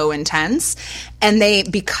so intense. And they,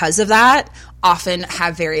 because of that, often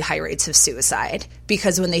have very high rates of suicide.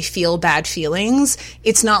 Because when they feel bad feelings,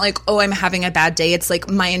 it's not like, oh, I'm having a bad day. It's like,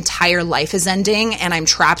 my entire life is ending and I'm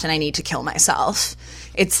trapped and I need to kill myself.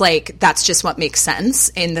 It's like, that's just what makes sense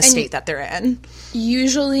in the state that they're in.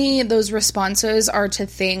 Usually those responses are to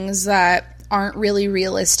things that aren't really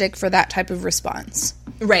realistic for that type of response.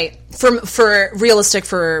 Right. For realistic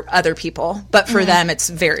for other people, but for them it's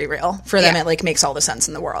very real. For them it, like, makes all the sense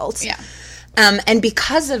in the world. Yeah. And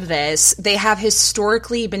because of this, they have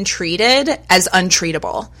historically been treated as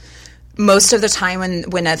untreatable. Most of the time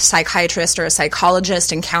when a psychiatrist or a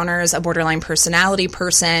psychologist encounters a borderline personality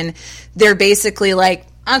person, they're basically like,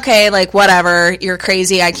 okay, like, whatever, you're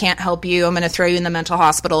crazy, I can't help you, I'm going to throw you in the mental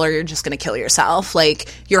hospital, or you're just going to kill yourself.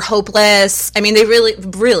 Like, you're hopeless. I mean, they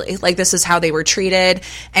really, like, this is how they were treated,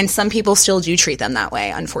 and some people still do treat them that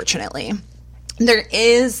way, unfortunately.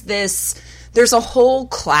 There's a whole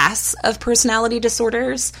class of personality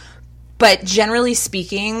disorders, but generally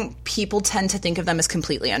speaking, people tend to think of them as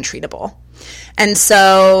completely untreatable. And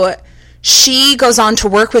so she goes on to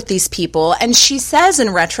work with these people, and she says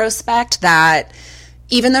in retrospect that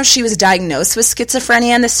even though she was diagnosed with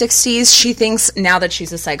schizophrenia in the 60s, she thinks now that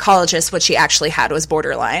she's a psychologist, what she actually had was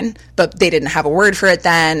borderline. But they didn't have a word for it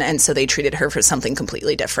then, and so they treated her for something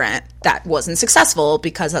completely different. That wasn't successful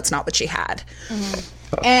because that's not what she had.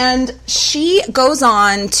 Mm-hmm. And she goes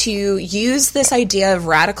on to use this idea of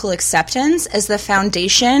radical acceptance as the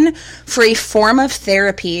foundation for a form of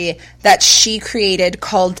therapy that she created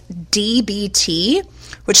called DBT,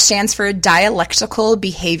 which stands for Dialectical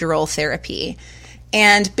Behavioral Therapy.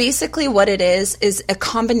 And basically what it is a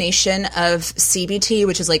combination of CBT,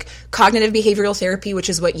 which is like cognitive behavioral therapy, which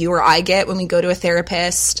is what you or I get when we go to a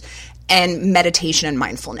therapist, and meditation and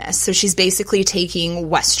mindfulness. So she's basically taking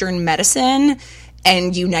Western medicine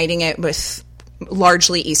and uniting it with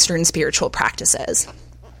largely Eastern spiritual practices.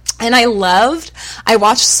 And I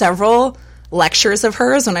watched several lectures of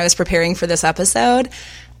hers when I was preparing for this episode,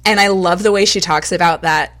 and I love the way she talks about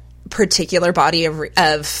that particular body of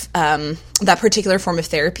that particular form of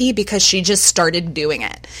therapy, because she just started doing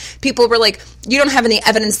it. People were like, you don't have any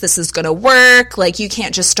evidence this is going to work, like, you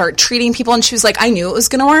can't just start treating people. And she was like, I knew it was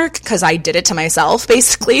going to work because I did it to myself,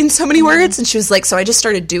 basically, in so many words. And she was like, so I just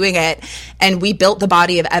started doing it, and we built the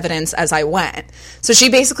body of evidence as I went. So she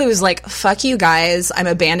basically was like, fuck you guys, I'm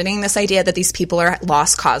abandoning this idea that these people are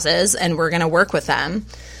lost causes, and we're going to work with them.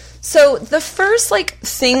 So the first, like,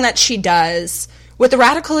 thing that she does with the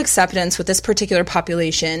radical acceptance with this particular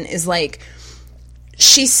population is, like,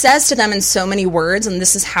 she says to them in so many words, and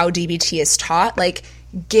this is how DBT is taught, like,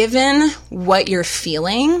 given what you're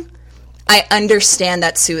feeling, I understand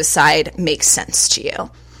that suicide makes sense to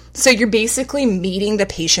you. So you're basically meeting the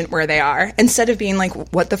patient where they are. Instead of being like,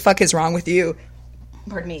 what the fuck is wrong with you?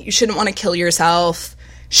 Pardon me. You shouldn't want to kill yourself.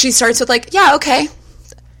 She starts with like, yeah, okay.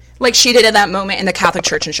 Like she did at that moment in the Catholic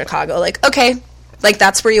Church in Chicago. Like, okay, like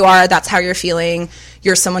that's where you are. That's how you're feeling.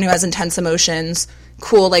 You're someone who has intense emotions.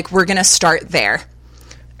 Cool. Like we're going to start there.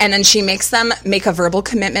 And then she makes them make a verbal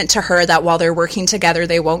commitment to her that while they're working together,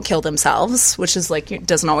 they won't kill themselves, which is like, it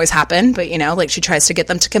doesn't always happen, but you know, like she tries to get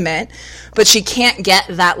them to commit, but she can't get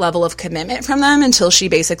that level of commitment from them until she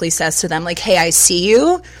basically says to them like, hey, I see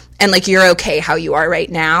you and like, you're okay how you are right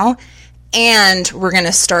now. And we're going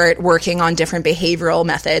to start working on different behavioral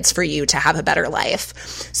methods for you to have a better life.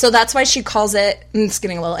 So that's why she calls it, it's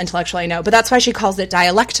getting a little intellectual, I know, but that's why she calls it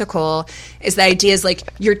dialectical, is the idea is like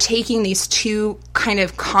you're taking these two kind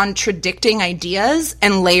of contradicting ideas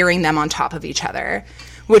and layering them on top of each other,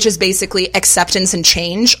 which is basically acceptance and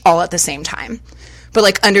change all at the same time. But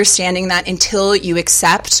like understanding that until you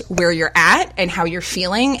accept where you're at and how you're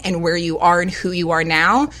feeling and where you are and who you are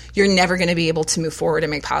now, you're never going to be able to move forward and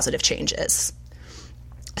make positive changes.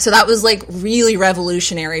 So that was like really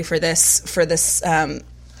revolutionary for this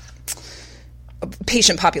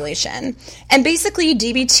patient population. And basically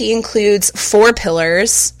DBT includes 4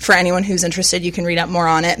 pillars. For anyone who's interested, you can read up more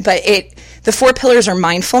on it. But the 4 pillars are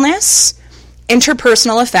mindfulness,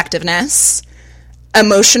 interpersonal effectiveness,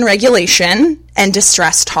 emotion regulation, and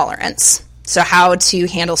distress tolerance. So how to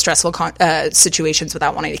handle stressful situations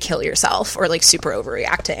without wanting to kill yourself or like super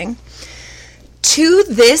overreacting. To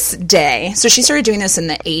this day, so she started doing this in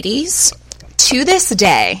the 80s. To this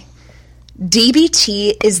day,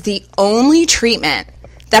 DBT is the only treatment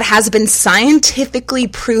that has been scientifically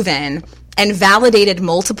proven and validated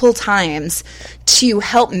multiple times to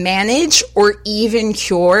help manage or even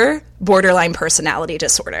cure borderline personality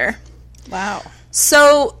disorder. Wow.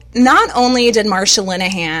 So not only did Marsha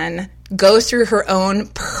Linehan go through her own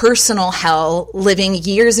personal hell, living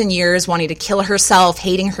years and years wanting to kill herself,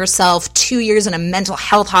 hating herself, 2 years in a mental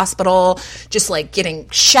health hospital, just like getting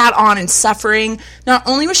shat on and suffering, not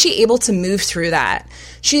only was she able to move through that,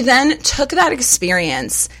 she then took that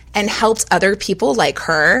experience and helped other people like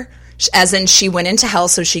her, as in she went into hell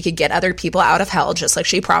so she could get other people out of hell, just like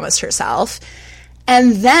she promised herself.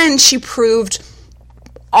 And then she proved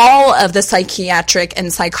all of the psychiatric and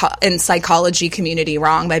psychology community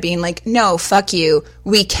wrong by being like, no, fuck you.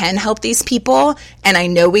 We can help these people, and I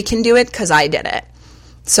know we can do it because I did it.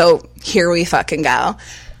 So here we fucking go.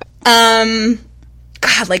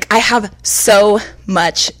 God, like I have so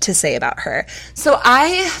much to say about her. So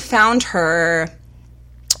I found her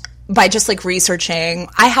by just like researching.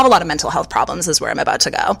 I have a lot of mental health problems is where I'm about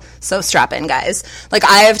to go. So strap in, guys. Like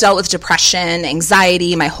I have dealt with depression,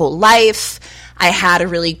 anxiety my whole life. I had a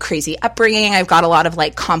really crazy upbringing. I've got a lot of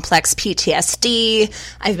like complex PTSD.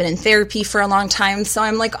 I've been in therapy for a long time. So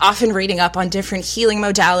I'm like often reading up on different healing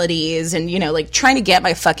modalities and, you know, like trying to get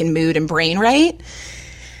my fucking mood and brain right.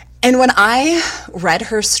 And when I read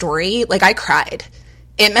her story, like I cried.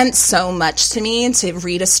 It meant so much to me to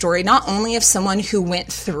read a story, not only of someone who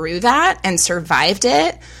went through that and survived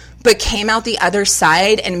it, but came out the other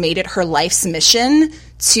side and made it her life's mission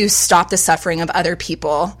to stop the suffering of other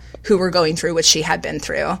people who were going through what she had been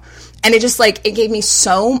through. And it just like, it gave me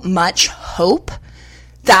so much hope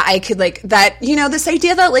that I could like, that, you know, this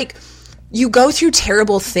idea that like you go through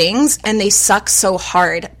terrible things and they suck so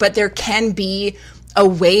hard, but there can be a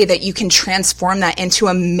way that you can transform that into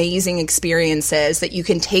amazing experiences, that you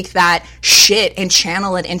can take that shit and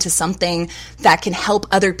channel it into something that can help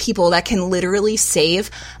other people, that can literally save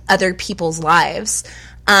other people's lives.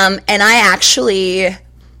 And I actually,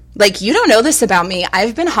 like, you don't know this about me.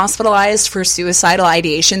 I've been hospitalized for suicidal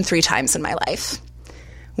ideation 3 times in my life.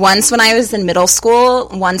 Once when I was in middle school,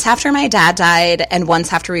 once after my dad died, and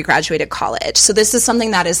once after we graduated college. So this is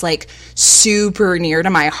something that is like super near to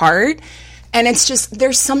my heart. And it's just,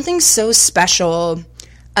 there's something so special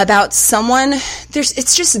about someone,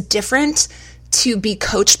 it's just different to be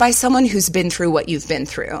coached by someone who's been through what you've been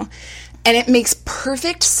through. And it makes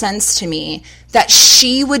perfect sense to me that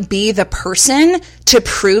she would be the person to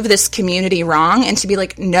prove this community wrong and to be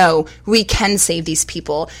like, no, we can save these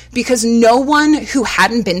people, because no one who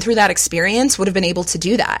hadn't been through that experience would have been able to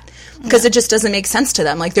do that, because it just doesn't make sense to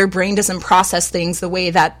them. Like their brain doesn't process things the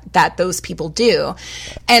way that those people do.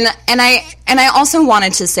 And I also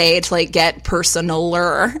wanted to say, to like get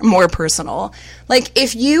personaler, more personal, like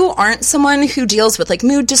if you aren't someone who deals with like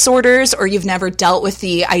mood disorders, or you've never dealt with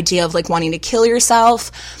the idea of like wanting to kill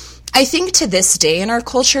yourself, I think to this day in our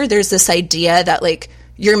culture, there's this idea that like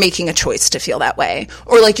you're making a choice to feel that way,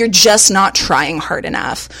 or like you're just not trying hard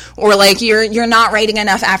enough, or like you're not writing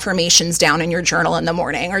enough affirmations down in your journal in the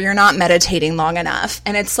morning, or you're not meditating long enough.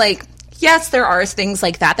 And it's like, yes, there are things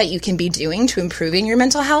like that you can be doing to improving your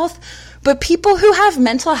mental health, but people who have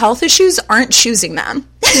mental health issues aren't choosing them.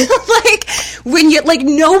 Like, when you, like,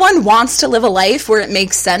 no one wants to live a life where it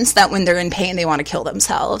makes sense that when they're in pain, they want to kill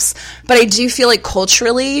themselves. But I do feel like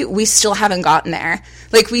culturally, we still haven't gotten there.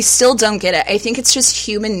 Like, we still don't get it. I think it's just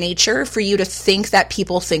human nature for you to think that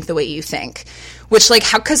people think the way you think. Which, like,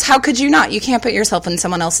 how could you not? You can't put yourself in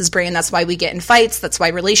someone else's brain. That's why we get in fights. That's why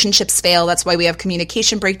relationships fail. That's why we have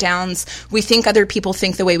communication breakdowns. We think other people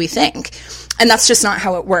think the way we think. And that's just not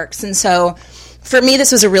how it works. And so, for me,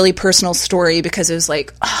 this was a really personal story because it was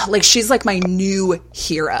like, oh, like, she's like my new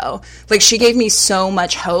hero. Like, she gave me so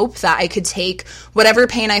much hope that I could take whatever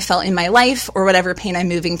pain I felt in my life or whatever pain I'm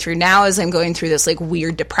moving through now as I'm going through this like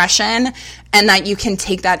weird depression, and that you can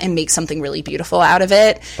take that and make something really beautiful out of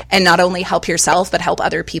it and not only help yourself, but help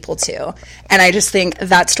other people too. And I just think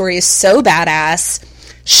that story is so badass.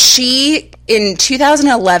 She, in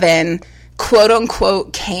 2011, quote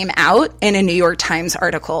unquote, came out in a New York Times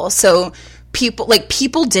article. So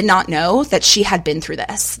people did not know that she had been through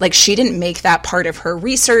this. Like, she didn't make that part of her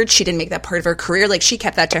research. She didn't make that part of her career. Like, she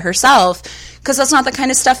kept that to herself because that's not the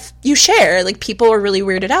kind of stuff you share. Like, people are really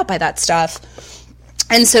weirded out by that stuff.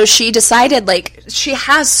 And so she decided, like, she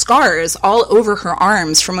has scars all over her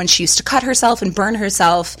arms from when she used to cut herself and burn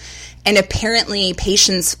herself. And apparently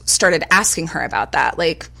patients started asking her about that.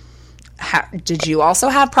 Like, did you also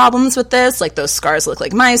have problems with this? Like, those scars look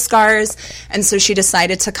like my scars. And so she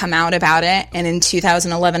decided to come out about it. And in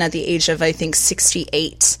 2011, at the age of, I think,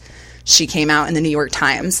 68, she came out in the New York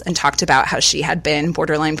Times and talked about how she had been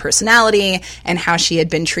borderline personality and how she had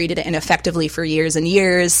been treated ineffectively for years and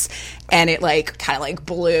years. And it, like, kind of, like,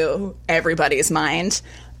 blew everybody's mind.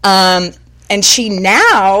 And she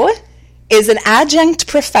now is an adjunct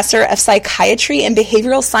professor of psychiatry and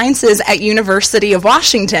behavioral sciences at University of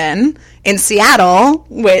Washington in Seattle,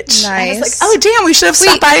 which I was like, oh, damn, we should have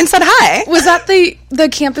stopped by and said hi. Was that the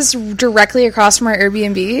campus directly across from our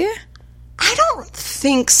Airbnb? I don't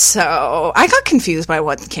think so. I got confused by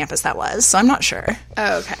what campus that was, so I'm not sure.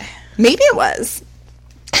 Oh, okay. Maybe it was.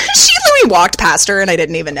 She literally walked past her and I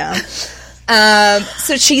didn't even know.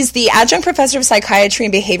 So she's the adjunct professor of psychiatry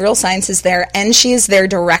and behavioral sciences there, and she is their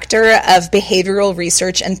director of behavioral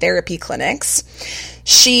research and therapy clinics.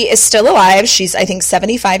 She is still alive. She's, I think,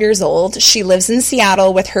 75 years old. She lives in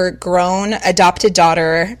Seattle with her grown adopted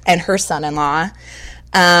daughter and her son-in-law.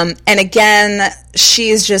 And again,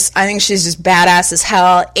 she's just, I think she's just badass as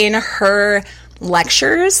hell. In her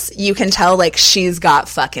lectures, you can tell, like, she's got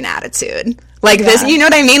fucking attitude. Like, this, you know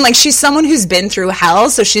what I mean? Like, she's someone who's been through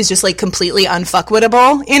hell, so she's just, like, completely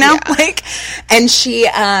unfuckwittable, you know? Yeah. Like, and she,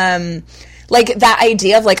 like, that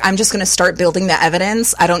idea of, like, I'm just going to start building the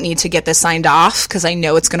evidence. I don't need to get this signed off because I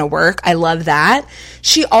know it's going to work. I love that.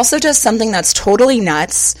 She also does something that's totally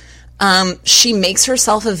nuts. She makes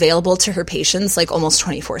herself available to her patients, like, almost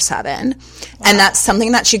 24/7. Wow. And that's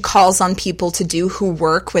something that she calls on people to do who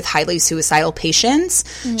work with highly suicidal patients.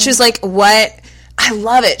 Mm-hmm. She was like, I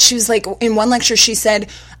love it. She was like, in one lecture, she said,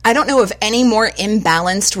 I don't know of any more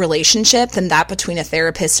imbalanced relationship than that between a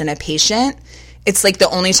therapist and a patient. It's like the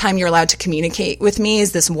only time you're allowed to communicate with me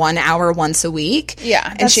is this 1 hour once a week.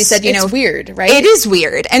 Yeah. And she said, it's weird, right? It is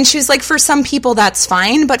weird. And she was like, for some people, that's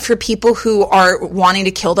fine. But for people who are wanting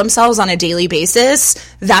to kill themselves on a daily basis,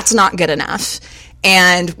 that's not good enough.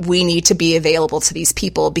 And we need to be available to these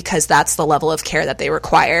people because that's the level of care that they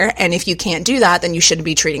require. And if you can't do that, then you shouldn't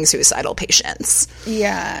be treating suicidal patients.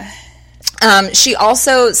 Yeah. She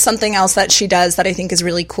also, something else that she does that I think is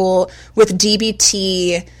really cool with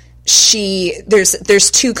DBT,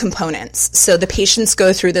 there's two components. So the patients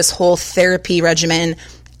go through this whole therapy regimen,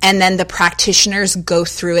 and then the practitioners go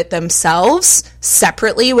through it themselves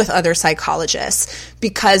separately with other psychologists.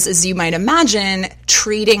 Because, as you might imagine,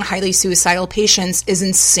 treating highly suicidal patients is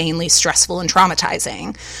insanely stressful and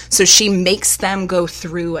traumatizing. So she makes them go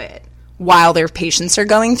through it while their patients are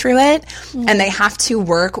going through it. Mm. And they have to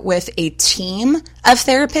work with a team of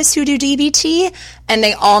therapists who do DBT, and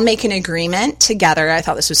they all make an agreement together. I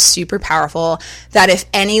thought this was super powerful, that if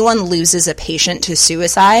anyone loses a patient to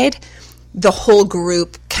suicide, the whole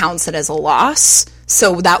group counts it as a loss,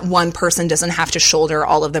 so that one person doesn't have to shoulder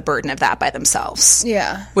all of the burden of that by themselves.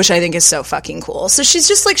 Yeah. Which I think is so fucking cool. So she's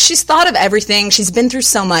just like, she's thought of everything. She's been through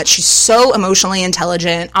so much. She's so emotionally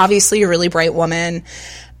intelligent, obviously a really bright woman,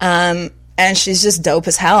 and she's just dope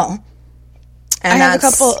as hell. And I have a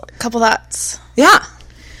couple thoughts. Yeah.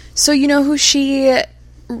 So you know who she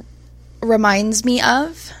reminds me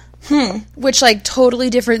of? Which, like, totally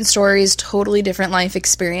different stories, totally different life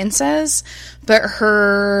experiences, but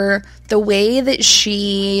the way that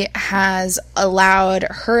she has allowed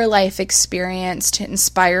her life experience to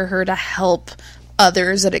inspire her to help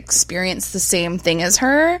others that experience the same thing as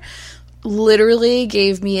her literally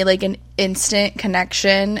gave me, like, an instant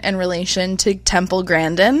connection and relation to Temple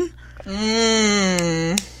Grandin.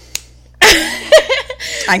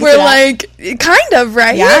 We're like, kind of,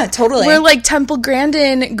 right? Yeah, totally. Where, like, Temple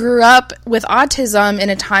Grandin grew up with autism in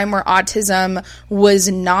a time where autism was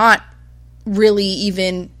not really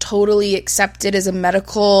even totally accepted as a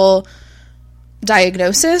medical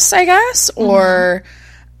diagnosis, I guess, or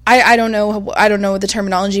I don't know the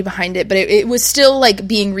terminology behind it, but it was still, like,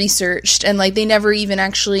 being researched, and, like, they never even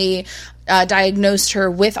actually diagnosed her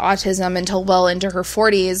with autism until well into her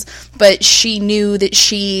 40s, but she knew that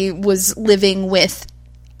she was living with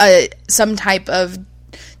some type of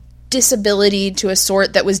disability to a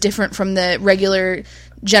sort that was different from the regular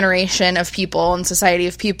generation of people and society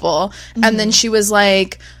of people. And then she was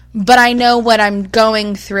like, but I know what I'm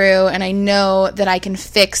going through, and I know that I can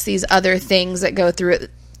fix these other things that go through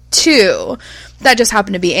it too. That just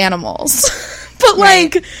happen to be animals. But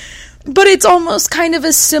like, but it's almost kind of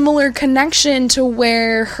a similar connection to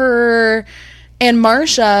where her and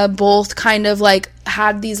Marsha both kind of, like,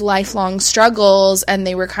 had these lifelong struggles, and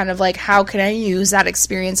they were kind of like, how can I use that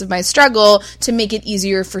experience of my struggle to make it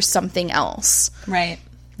easier for something else? Right.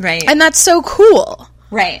 And that's so cool.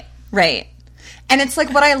 Right. And it's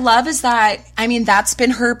like, what I love is that, I mean, that's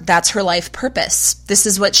her life purpose. This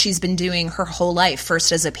is what she's been doing her whole life,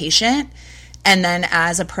 first as a patient and then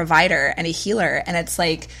as a provider and a healer. And it's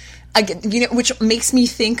like, you know, which makes me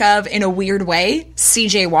think of, in a weird way,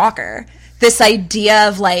 CJ Walker. This idea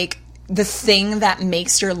of, like, the thing that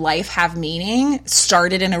makes your life have meaning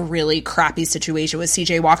started in a really crappy situation with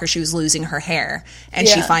CJ Walker. She was losing her hair, and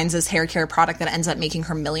she finds this hair care product that ends up making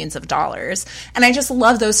her millions of dollars. And I just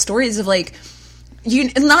love those stories of, like,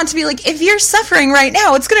 not to be like, if you're suffering right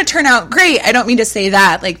now, it's going to turn out great. I don't mean to say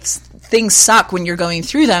that. Like, things suck when you're going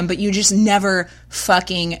through them, but you just never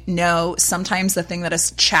fucking know. Sometimes the thing that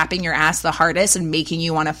is chapping your ass the hardest and making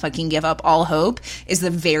you want to fucking give up all hope is the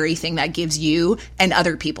very thing that gives you and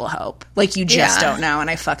other people hope. Like, you just don't know, and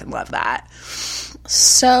I fucking love that.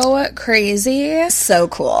 So crazy. So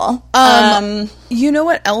cool. You know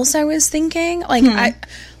what else I was thinking?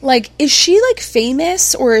 Like, is she, like,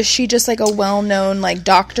 famous, or is she just, like, a well-known, like,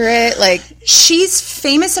 doctorate? Like, she's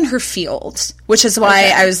famous in her field, which is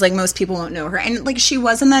why I was like, most people won't know her. And, like, she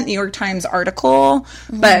was in that New York Times article,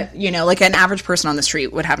 but, you know, like, an average person on the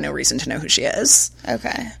street would have no reason to know who she is.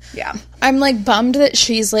 Okay. Yeah. I'm, like, bummed that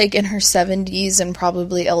she's, like, in her 70s and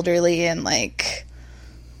probably elderly and, like,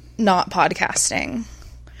 not podcasting.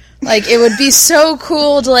 Like, it would be so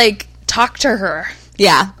cool to, like, talk to her.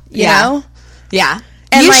 Yeah. You know? Yeah.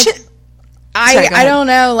 And, you like, should... I don't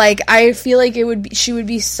know, like, I feel like she would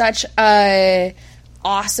be such a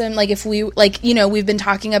awesome, like, if we, like, you know, we've been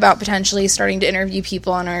talking about potentially starting to interview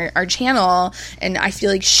people on our channel, and I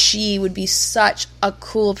feel like she would be such a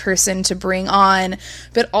cool person to bring on,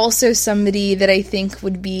 but also somebody that I think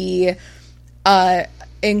would be a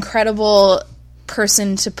incredible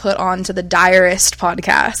person to put on to the Diarist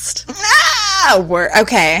podcast.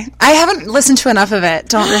 Okay. I haven't listened to enough of it.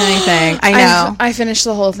 Don't ruin anything. I know. I finished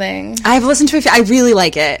the whole thing. I've listened to it. I really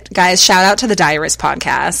like it. Guys, shout out to the Diarist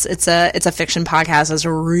podcast. It's a fiction podcast. It's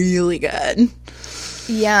really good.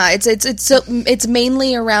 Yeah, it's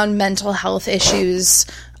mainly around mental health issues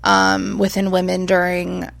within women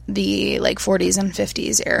during the, like, 40s and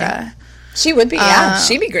 50s era. Yeah. She would be,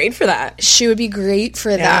 she'd be great for that. She would be great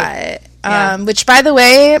for that. Which, by the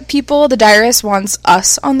way, people, the Diarist wants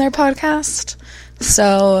us on their podcast,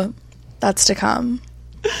 so that's to come.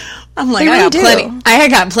 I'm like, I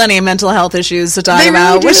got plenty of mental health issues to talk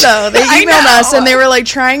about. Really do, though. They emailed us, and they were, like,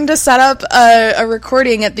 trying to set up a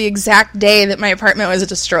recording at the exact day that my apartment was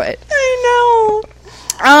destroyed. I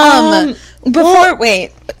know.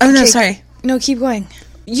 Wait. Oh, no, sorry. No, keep going.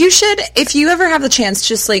 You should, if you ever have the chance,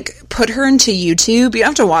 just, like, put her into YouTube. You don't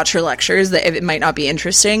have to watch her lectures. That it might not be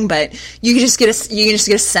interesting, but you can just get a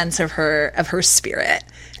sense of her spirit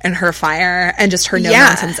and her fire and just her no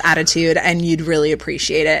nonsense attitude, and you'd really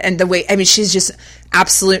appreciate it. And the way, I mean, she's just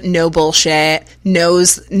absolute no bullshit.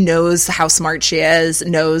 Knows how smart she is.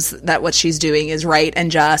 Knows that what she's doing is right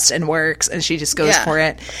and just and works, and she just goes for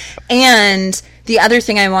it. And the other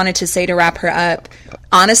thing I wanted to say to wrap her up,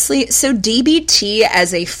 honestly, so DBT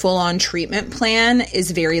as a full-on treatment plan is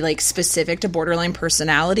very, like, specific to borderline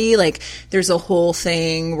personality. Like, there's a whole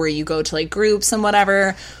thing where you go to, like, groups and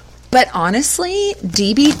whatever. But honestly,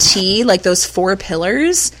 DBT, like, those 4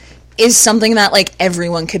 pillars, is something that, like,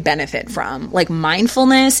 everyone could benefit from. Like,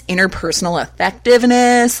 mindfulness, interpersonal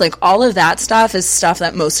effectiveness, like, all of that stuff is stuff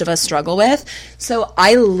that most of us struggle with. So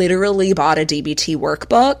I literally bought a DBT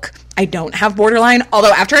workbook. I don't have borderline,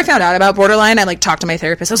 although after I found out about borderline, I, like, talked to my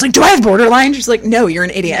therapist. I was like, do I have borderline? She's like, no, you're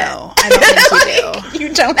an idiot. No, I don't think you do.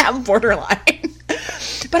 You don't have borderline.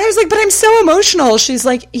 But I was like, but I'm so emotional. She's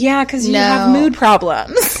like, yeah, because you have mood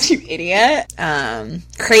problems, you idiot.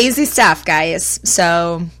 Crazy stuff, guys.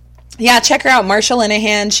 So, yeah, check her out. Marsha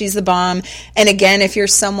Linehan. She's the bomb. And again, if you're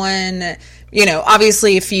someone, you know,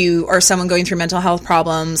 obviously if you are someone going through mental health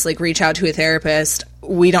problems, like, reach out to a therapist.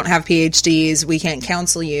 We don't have PhDs. We can't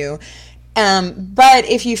counsel you. But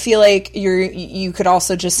if you feel like you could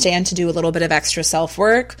also just stand to do a little bit of extra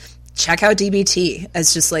self-work, check out DBT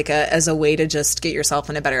as just like as a way to just get yourself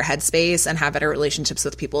in a better headspace and have better relationships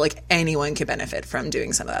with people. Like, anyone could benefit from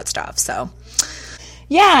doing some of that stuff. So,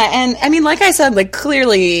 yeah. And I mean, like I said, like,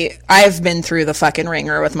 clearly I've been through the fucking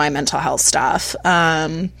ringer with my mental health stuff.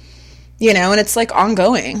 You know, and it's like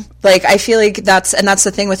ongoing. Like, I feel like that's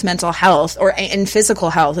the thing with mental health or in physical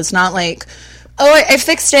health. It's not like, oh, I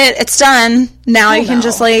fixed it, it's done. Now I can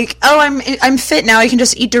just, like, oh, I'm fit now. I can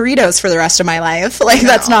just eat Doritos for the rest of my life. Like,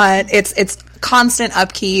 that's not. It's constant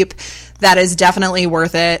upkeep. That is definitely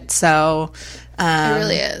worth it. So, it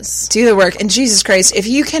really is. Do the work. And Jesus Christ, if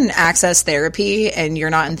you can access therapy and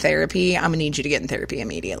you're not in therapy, I'm gonna need you to get in therapy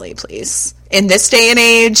immediately, please. In this day and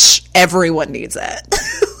age, everyone needs it.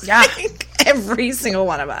 Yeah, like, every single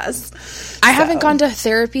one of us. I haven't gone to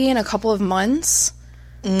therapy in a couple of months.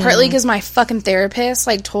 Partly because my fucking therapist,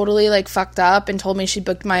 like, totally, like, fucked up and told me she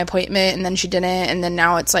booked my appointment and then she didn't, and then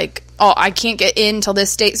now it's like, oh, I can't get in till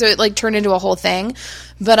this date, so it, like, turned into a whole thing.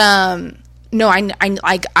 But no,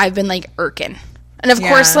 I've been, like, irking. And of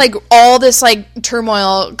course, like, all this, like,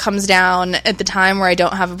 turmoil comes down at the time where I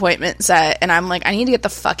don't have appointment set, and I'm like, I need to get the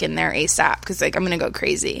fuck in there ASAP because, like, I'm gonna go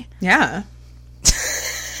crazy. Yeah.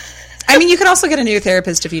 I mean, you could also get a new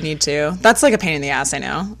therapist if you need to. That's, like, a pain in the ass, I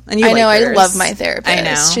know. And I know, I love my therapist. I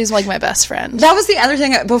know. She's, like, my best friend. That was the other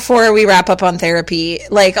thing before we wrap up on therapy.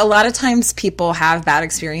 Like, a lot of times people have bad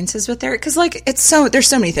experiences with therapy because, like, there's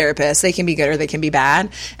so many therapists. They can be good or they can be bad.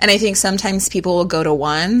 And I think sometimes people will go to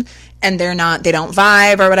one and they don't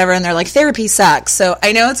vibe or whatever, and they're like, therapy sucks. So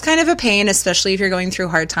I know it's kind of a pain, especially if you're going through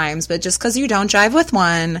hard times, but just because you don't jive with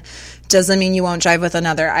one doesn't mean you won't jive with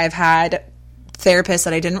another. I've had therapists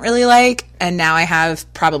that I didn't really like, and now I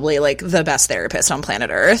have probably, like, the best therapist on planet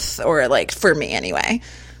Earth, or, like, for me anyway.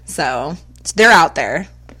 So they're out there.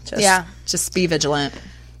 Just be vigilant.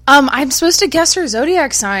 I'm supposed to guess her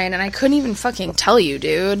zodiac sign, and I couldn't even fucking tell you,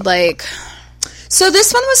 dude. Like, so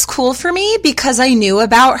this one was cool for me because I knew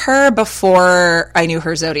about her before I knew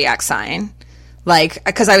her zodiac sign. Like,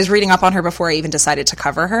 because I was reading up on her before I even decided to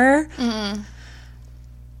cover her. Mm-hmm.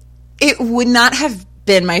 It would not have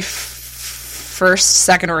been my first,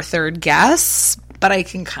 second, or third guess, but I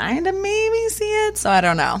can kind of maybe see it, so I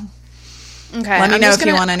don't know. Okay. Let me know if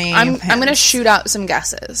you want any. I'm going to shoot out some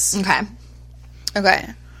guesses. Okay.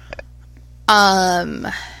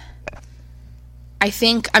 I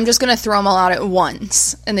think I'm just going to throw them all out at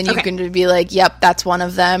once, and then you can be like, yep, that's one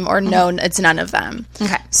of them, or no, it's none of them.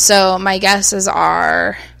 Okay. So my guesses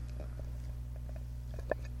are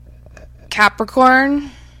Capricorn,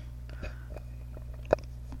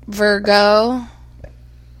 Virgo,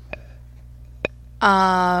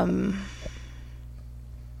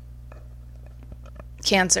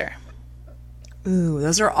 Cancer. Ooh,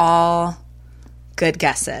 those are all good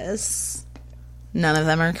guesses. None of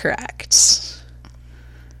them are correct.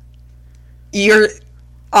 You're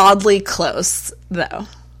oddly close, though.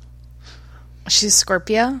 She's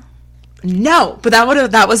Scorpio? No, but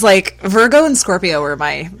that was like Virgo and Scorpio were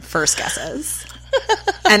my first guesses.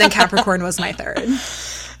 And then Capricorn was my third.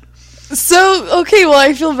 So, okay, well,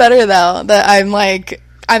 I feel better, though, that I'm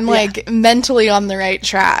mentally on the right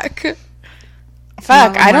track.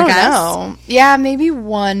 Fuck, I don't know. Yeah, maybe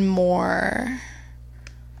one more.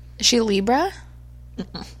 Is she Libra?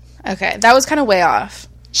 Mm-mm. Okay, that was kind of way off.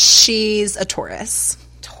 She's a Taurus.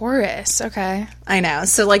 Taurus, okay. I know.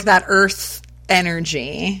 So, like, that earth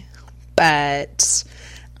energy. But,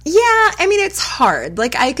 yeah, I mean, it's hard.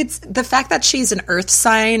 Like, the fact that she's an earth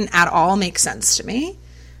sign at all makes sense to me.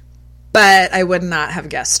 But I would not have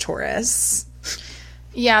guessed Taurus.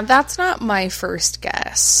 Yeah, that's not my first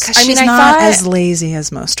guess. I mean, I thought as lazy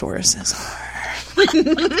as most Tauruses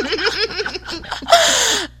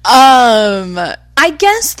are. I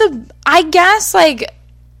guess like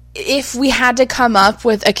if we had to come up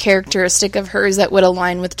with a characteristic of hers that would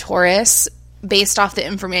align with Taurus based off the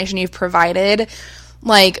information you've provided,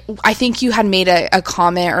 like, I think you had made a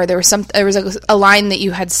comment, or there was a line that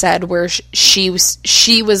you had said where she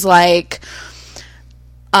was like,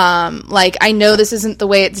 I know this isn't the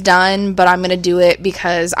way it's done, but I'm going to do it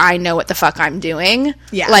because I know what the fuck I'm doing.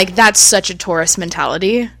 Yeah. Like, that's such a Taurus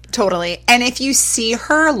mentality. Totally. And if you see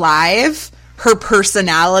her live, her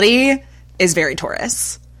personality is very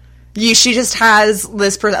Taurus. She just has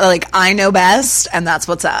this, like, I know best, and that's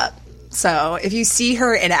what's up. So if you see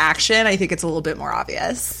her in action, I think it's a little bit more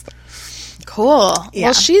obvious. Cool. Yeah.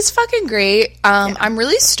 Well, she's fucking great. I'm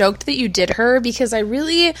really stoked that you did her, because I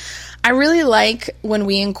really like when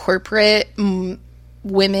we incorporate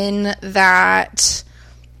women that,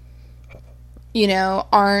 you know,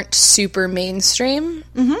 aren't super mainstream.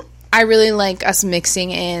 Mm-hmm. I really like us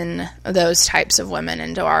mixing in those types of women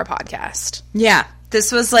into our podcast. Yeah.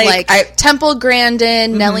 This was like Temple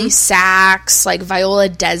Grandin, Nellie Sachs, like Viola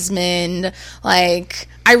Desmond. Like,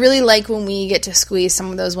 I really like when we get to squeeze some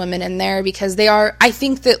of those women in there, because I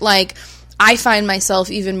think that, like, I find myself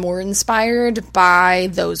even more inspired by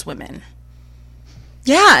those women.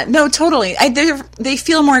 Yeah, no, totally. They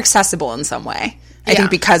feel more accessible in some way. I think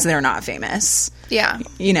because they're not famous. Yeah.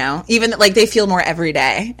 You know, even like they feel more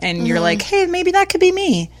everyday, and you're like, hey, maybe that could be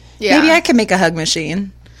me. Yeah. Maybe I could make a hug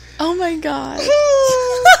machine. Oh my God.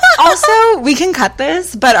 Also, we can cut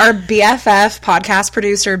this, but our BFF podcast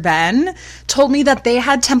producer, Ben, told me that they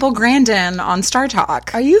had Temple Grandin on Star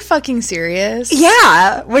Talk. Are you fucking serious?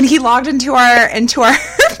 Yeah. When he logged into our we gave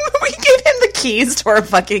him the keys to our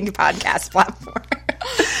fucking podcast platform.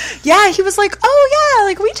 Yeah, he was like, oh yeah,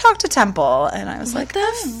 like we talked to Temple. And I was like,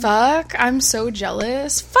 what the fuck? I'm so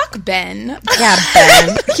jealous. Fuck Ben. Yeah,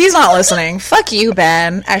 Ben. He's not listening. Fuck you,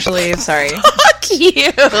 Ben. Actually, sorry. Fuck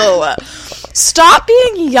you. Stop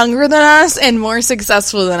being younger than us and more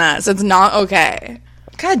successful than us. It's not okay.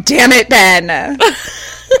 God damn it, Ben.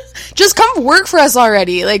 Just come work for us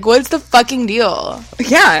already. Like, what's the fucking deal?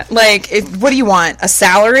 Yeah, like, what do you want? A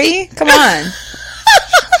salary? Come on.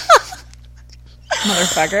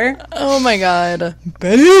 Motherfucker. Oh my God.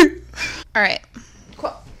 Betty. All right. Cool.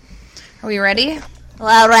 Are we ready?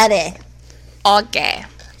 Well, ready. Okay.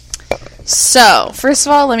 So, first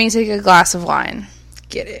of all, let me take a glass of wine.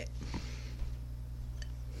 Get it.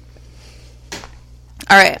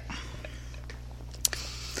 All right.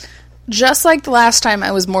 Just like the last time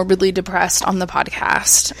I was morbidly depressed on the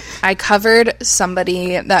podcast, I covered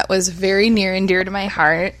somebody that was very near and dear to my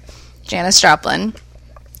heart, Janis Joplin.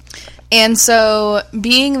 And so,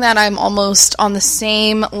 being that I'm almost on the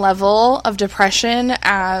same level of depression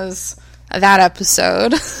as that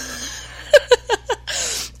episode,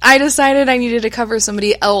 I decided I needed to cover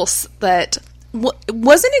somebody else that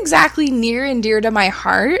wasn't exactly near and dear to my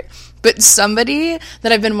heart, but somebody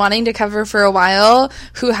that I've been wanting to cover for a while,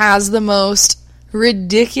 who has the most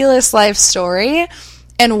ridiculous life story,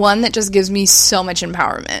 and one that just gives me so much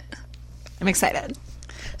empowerment. I'm excited.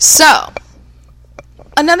 So,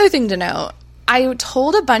 another thing to note, I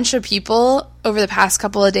told a bunch of people over the past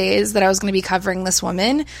couple of days that I was going to be covering this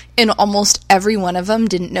woman, and almost every one of them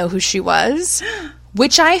didn't know who she was,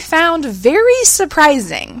 which I found very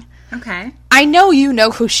surprising. Okay. I know you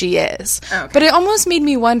know who she is, okay, but it almost made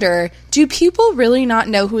me wonder, do people really not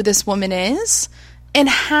know who this woman is? And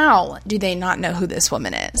how do they not know who this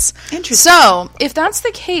woman is? Interesting. So, if that's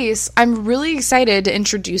the case, I'm really excited to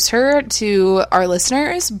introduce her to our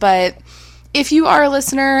listeners, but if you are a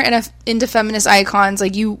listener and into feminist icons,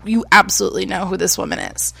 like you absolutely know who this woman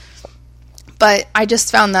is. But I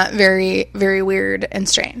just found that very, very weird and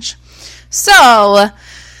strange. So,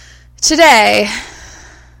 today,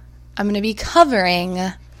 I'm going to be covering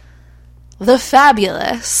the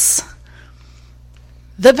fabulous,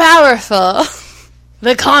 the powerful,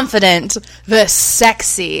 the confident, the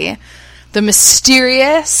sexy, the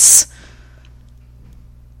mysterious.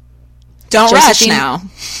 Don't rush now.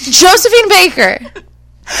 Josephine Baker.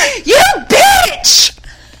 You bitch!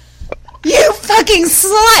 You fucking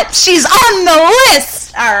slut! She's on the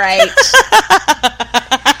list! Alright.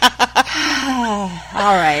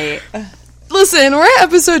 Alright. Listen, we're at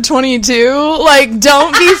episode 22. Like,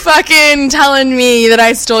 don't be fucking telling me that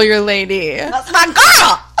I stole your lady. That's my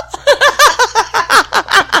girl!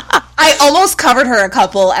 I almost covered her a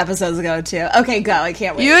couple episodes ago, too. Okay, go. I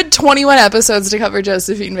can't wait. You had 21 episodes to cover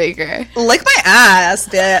Josephine Baker. Lick my ass,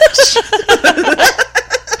 bitch.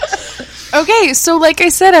 Okay, so like I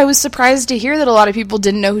said, I was surprised to hear that a lot of people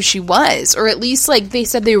didn't know who she was. Or at least, like, they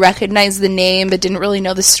said they recognized the name but didn't really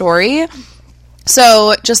know the story.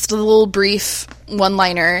 So, just a little brief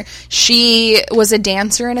one-liner. She was a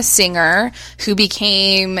dancer and a singer who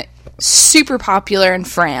became super popular in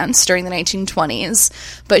France during the 1920s,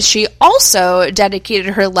 but she also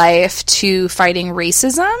dedicated her life to fighting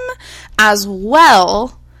racism as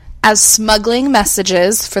well as smuggling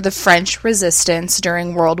messages for the French resistance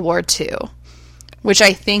during World War II, which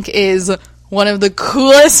I think is one of the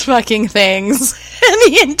coolest fucking things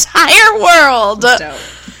in the entire world. Dope.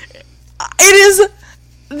 It is,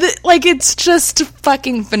 it's just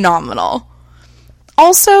fucking phenomenal.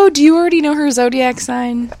 Also, do you already know her zodiac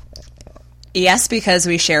sign? Yes, because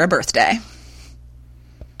we share a birthday.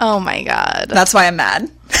 Oh my god. That's why I'm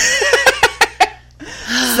mad.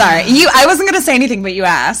 Sorry. I wasn't going to say anything, but you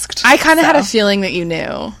asked. I kind of had a feeling that you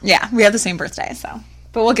knew. Yeah, we have the same birthday, so.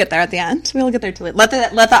 But we'll get there at the end. We'll get there too late. Let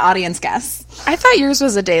the audience guess. I thought yours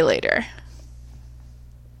was a day later.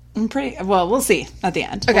 Well, we'll see at the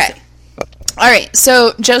end. Okay. We'll see. All right.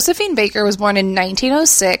 So Josephine Baker was born in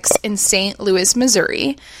 1906 in St. Louis,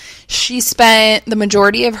 Missouri. She spent the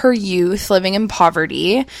majority of her youth living in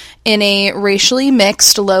poverty in a racially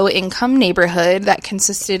mixed, low-income neighborhood that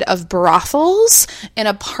consisted of brothels and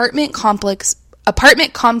apartment complexes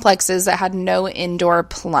that had no indoor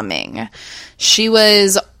plumbing. She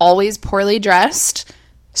was always poorly dressed,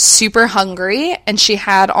 super hungry, and she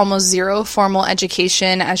had almost zero formal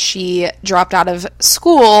education as she dropped out of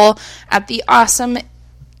school at the awesome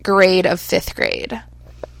grade of 5th grade.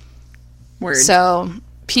 Word. So,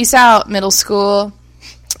 peace out, middle school.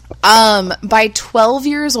 By 12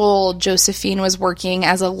 years old, Josephine was working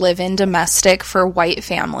as a live-in domestic for white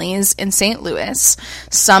families in St. Louis,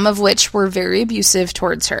 some of which were very abusive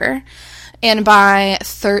towards her. And by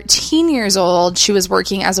 13 years old, she was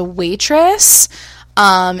working as a waitress.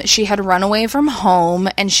 She had run away from home,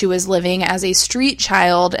 and she was living as a street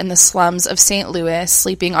child in the slums of St. Louis,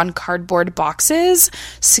 sleeping on cardboard boxes,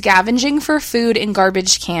 scavenging for food in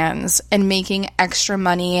garbage cans, and making extra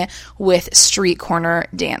money with street corner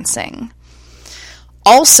dancing.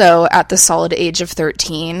 Also, at the solid age of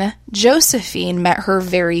 13, Josephine met her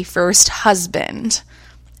very first husband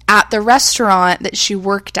at the restaurant that she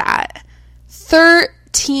worked at.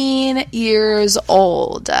 13 years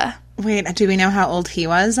old. Wait, do we know how old he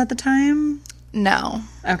was at the time? No.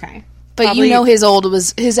 Okay. But Probably, you know his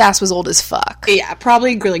ass was old as fuck. Yeah,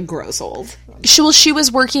 probably really gross old. She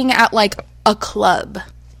was working at, like, a club.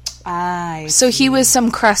 So he was some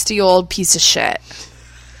crusty old piece of shit.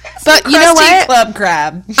 But you know what? Club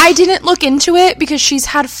crab. I didn't look into it because she's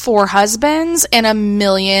had 4 husbands and a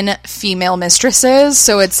million female mistresses.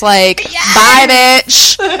 So it's like, bye,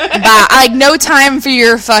 bitch. Bye. Like, no time for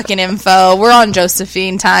your fucking info. We're on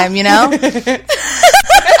Josephine time, you know?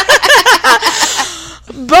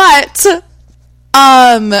 But,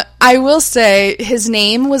 I will say his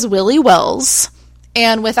name was Willie Wells.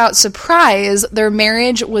 And without surprise, their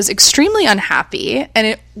marriage was extremely unhappy, and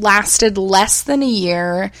it lasted less than a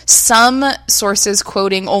year, some sources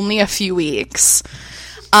quoting only a few weeks.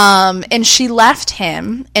 And she left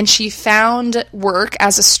him, and she found work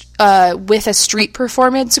as with a street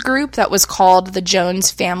performance group that was called the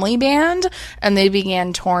Jones Family Band, and they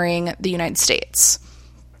began touring the United States.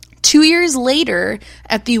 2 years later,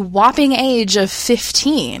 at the whopping age of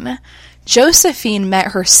 15... Josephine met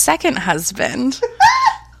her second husband,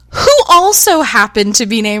 who also happened to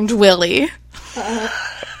be named Willie.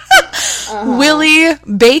 Willie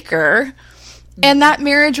Baker. And that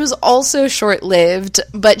marriage was also short-lived,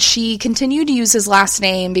 but she continued to use his last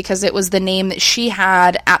name because it was the name that she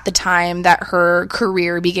had at the time that her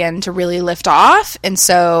career began to really lift off. And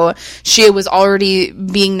so she was already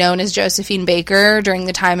being known as Josephine Baker during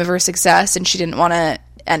the time of her success, and she didn't want to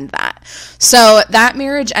end that. So that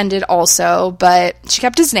marriage ended also, but she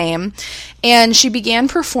kept his name, and she began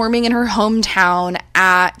performing in her hometown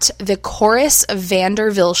at the Chorus of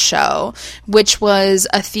Vanderville show, which was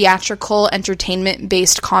a theatrical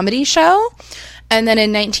entertainment-based comedy show. And then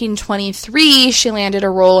in 1923, she landed a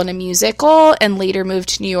role in a musical and later moved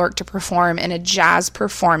to New York to perform in a jazz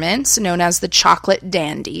performance known as the Chocolate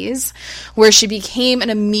Dandies, where she became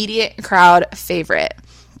an immediate crowd favorite.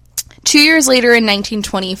 2 years later, in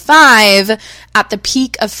 1925, at the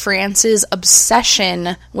peak of France's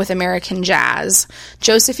obsession with American jazz,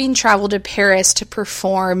 Josephine traveled to Paris to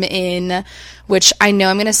perform in, which I know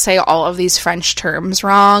I'm going to say all of these French terms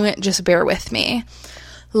wrong, just bear with me,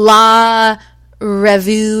 La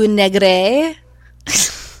Revue Negre.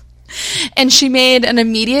 And she made an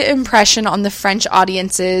immediate impression on the French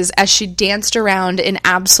audiences as she danced around in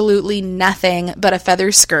absolutely nothing but a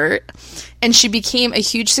feather skirt. And she became a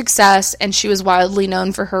huge success, and she was widely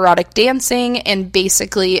known for her erotic dancing and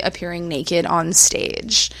basically appearing naked on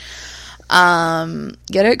stage.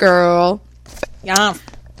 Get it, girl. Yeah.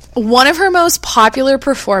 One of her most popular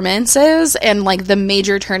performances and like the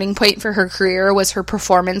major turning point for her career was her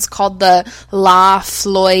performance called the La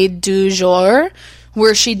Floyd du Jour,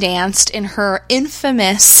 where she danced in her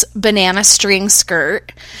infamous banana string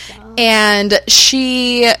skirt. Wow. And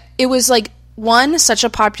it was like, one, such a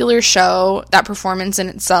popular show, that performance in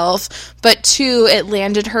itself, but two, it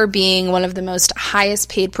landed her being one of the most highest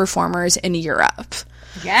paid performers in Europe.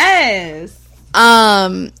 Yes.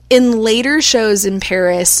 In later shows in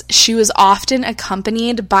Paris, she was often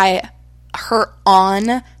accompanied by her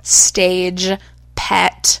on-stage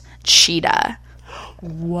pet cheetah.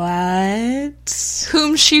 What?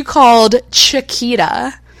 Whom she called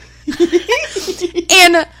Chiquita.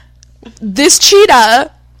 And this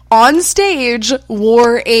cheetah on stage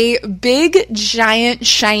wore a big, giant,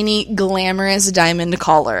 shiny, glamorous diamond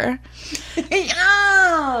collar.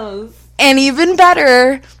 Yes! And even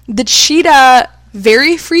better, the cheetah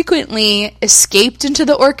very frequently escaped into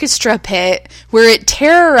the orchestra pit where it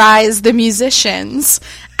terrorized the musicians,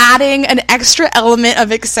 adding an extra element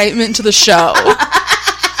of excitement to the show.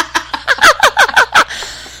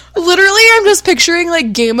 Literally, I'm just picturing,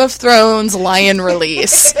 like, Game of Thrones lion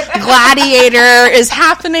release. Gladiator is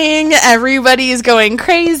happening, everybody's going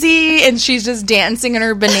crazy, and she's just dancing in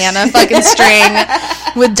her banana fucking string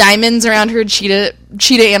with diamonds around her cheetah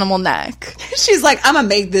animal neck. She's like, I'm gonna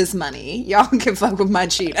make this money. Y'all can fuck with my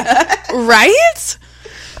cheetah. Right?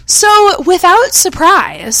 So, without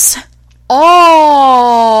surprise,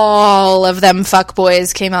 all of them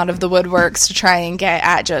fuckboys came out of the woodworks to try and get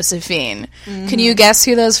at Josephine. Mm-hmm. Can you guess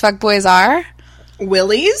who those fuckboys are?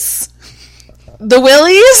 Willies? The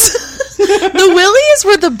Willies? The Willies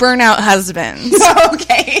were the burnout husbands.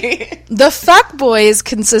 Okay. The fuckboys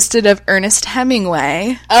consisted of Ernest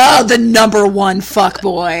Hemingway. Oh, the number one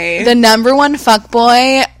fuckboy. The number one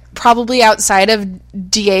fuckboy, probably outside of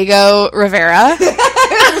Diego Rivera. Right.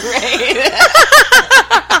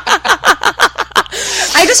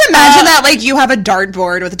 I just imagine that, like, you have a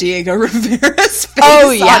dartboard with Diego Rivera's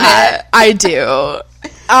face on it. I do.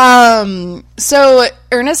 So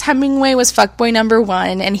Ernest Hemingway was fuckboy number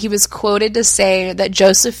one, and he was quoted to say that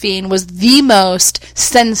Josephine was the most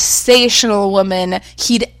sensational woman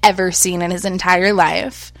he'd ever seen in his entire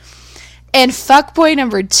life. And fuckboy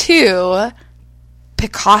number two,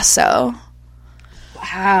 Picasso.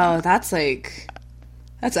 Wow, that's a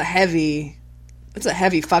heavy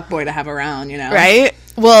fuckboy to have around, you know? Right?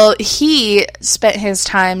 Well, he spent his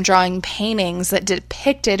time drawing paintings that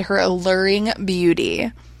depicted her alluring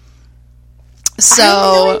beauty. So, I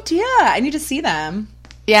have no idea. I need to see them.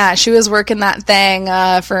 Yeah, she was working that thing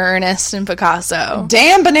for Ernest and Picasso.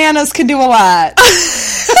 Damn, bananas can do a lot.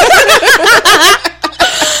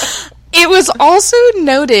 It was also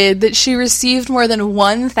noted that she received more than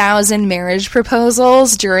 1,000 marriage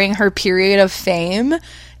proposals during her period of fame.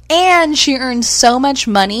 And she earned so much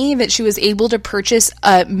money that she was able to purchase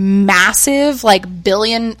a massive, like,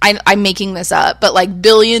 I'm making this up, but, like, $1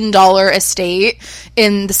 billion estate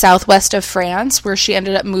in the southwest of France, where she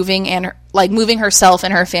ended up moving herself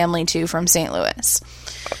and her family to from St. Louis.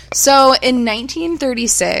 So in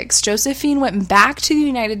 1936, Josephine went back to the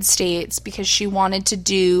United States because she wanted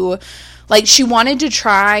to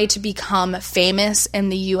try to become famous in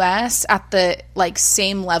the U.S. at the, like,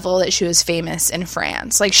 same level that she was famous in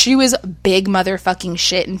France. Like, she was big motherfucking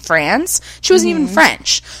shit in France. She wasn't even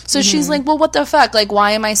French. So she's like, well, what the fuck? Like,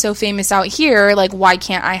 why am I so famous out here? Like, why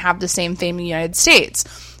can't I have the same fame in the United States?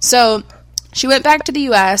 So she went back to the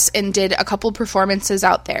U.S. and did a couple performances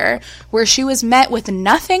out there where she was met with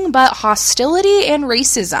nothing but hostility and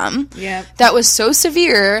racism. Yep. That was so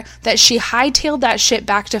severe that she hightailed that shit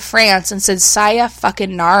back to France and said, "Saya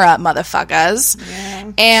fucking Nara, motherfuckers."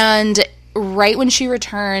 Yeah. And right when she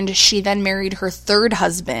returned, she then married her third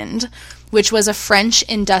husband, which was a French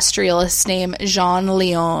industrialist named Jean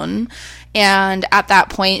Léon. And at that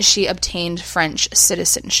point, she obtained French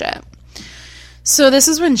citizenship. So this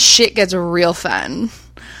is when shit gets real fun.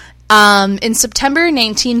 In September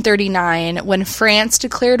 1939, when France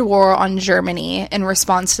declared war on Germany in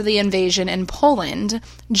response to the invasion in Poland,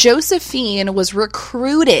 Josephine was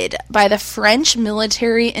recruited by the French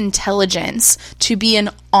military intelligence to be an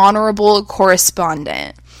honorable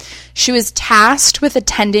correspondent. She was tasked with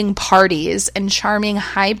attending parties and charming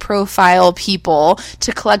high-profile people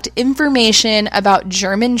to collect information about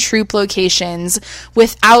German troop locations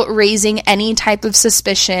without raising any type of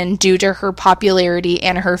suspicion due to her popularity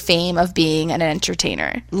and her fame of being an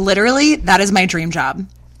entertainer. Literally, that is my dream job.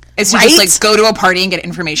 Is to just, like, go to a party and get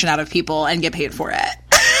information out of people and get paid for it.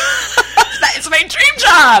 That is my dream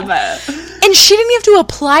job. And she didn't have to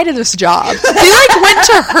apply to this job. They, like, went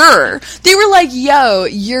to her. They were like, yo,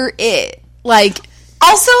 you're it. Like...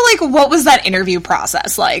 Also, like, what was that interview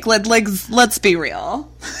process like? Let's be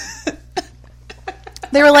real.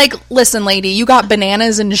 They were like, listen, lady, you got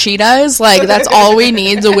bananas and Cheetos. Like, that's all we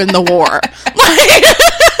need to win the war.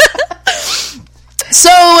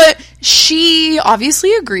 So she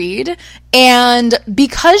obviously agreed. And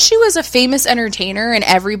because she was a famous entertainer and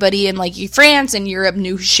everybody in, like, France and Europe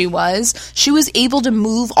knew who she was able to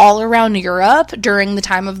move all around Europe during the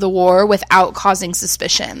time of the war without causing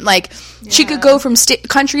suspicion. Like, she could go from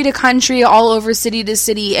country to country, all over city to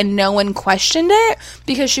city, and no one questioned it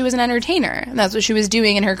because she was an entertainer. And that's what she was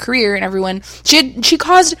doing in her career, and everyone...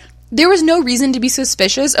 There was no reason to be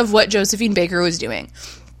suspicious of what Josephine Baker was doing.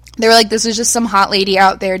 They were like, this is just some hot lady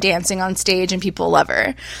out there dancing on stage and people love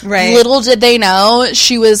her. Right. Little did they know,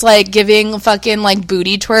 she was, like, giving fucking, like,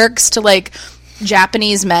 booty twerks to, like,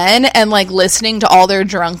 Japanese men and, like, listening to all their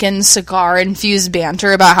drunken, cigar-infused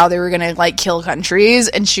banter about how they were gonna, like, kill countries,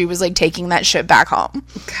 and she was, like, taking that shit back home.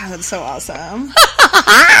 God, that's so awesome.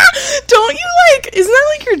 Don't you, like, isn't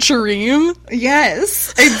that, like, your dream?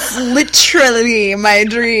 Yes. It's literally my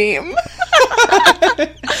dream.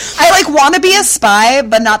 I, like, want to be a spy,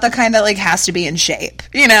 but not the kind that, like, has to be in shape,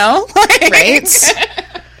 you know? Right?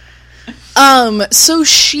 So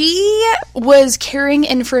she was carrying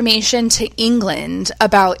information to England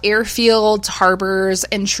about airfields, harbors,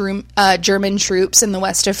 and German troops in the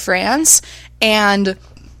west of France. And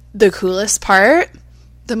the coolest part,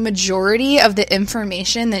 the majority of the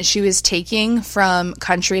information that she was taking from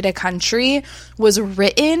country to country was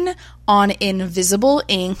written on invisible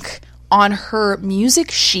ink on her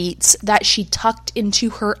music sheets that she tucked into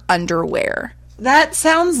her underwear. That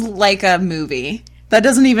sounds like a movie. That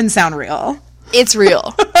doesn't even sound real. It's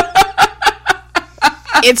real.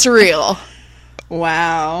 It's real.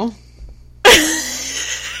 Wow.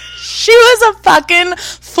 She was a fucking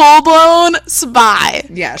full-blown spy.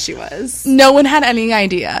 Yeah, she was. No one had any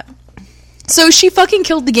idea. So she fucking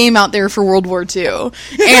killed the game out there for World War II.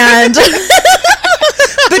 And...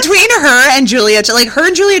 Between her and Julia, like, her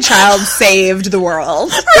and Julia Child saved the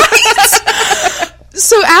world. Right?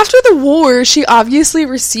 So after the war, she obviously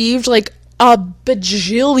received, like, a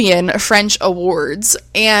bajillion French awards.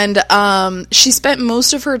 And she spent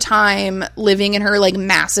most of her time living in her, like,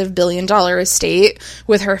 massive billion-dollar estate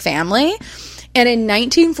with her family. And in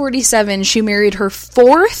 1947, she married her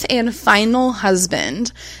fourth and final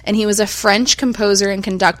husband. And he was a French composer and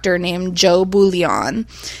conductor named Joe Bouillon.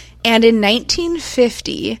 And in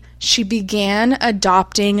 1950, she began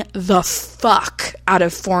adopting the fuck out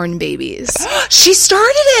of foreign babies. She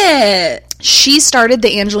started it! She started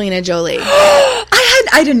the Angelina Jolie.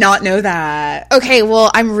 I did not know that. Okay,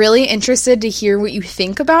 well, I'm really interested to hear what you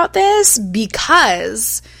think about this,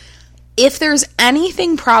 because if there's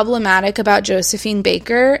anything problematic about Josephine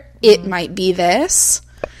Baker, it might be this.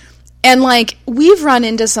 And, like, we've run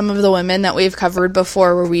into some of the women that we've covered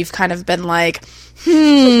before where we've kind of been like, maybe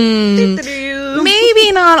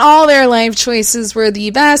not all their life choices were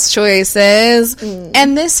the best choices.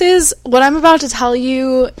 And this is, what I'm about to tell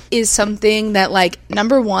you is something that, like,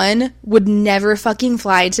 number one, would never fucking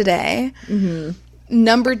fly today.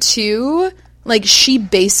 Number two, like, she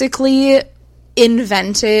basically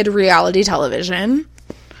invented reality television.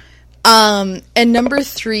 And number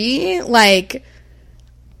three, like,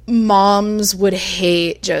 moms would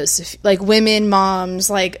hate Josephine, like, women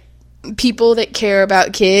moms, like, people that care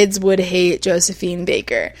about kids would hate Josephine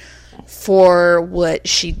Baker for what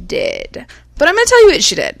she did. But I'm gonna tell you what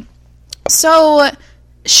she did. So,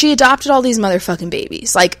 she adopted all these motherfucking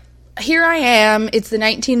babies. Like, here I am, it's the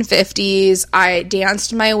 1950s, I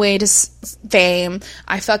danced my way to fame,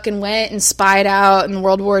 I fucking went and spied out in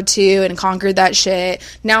World War II and conquered that shit,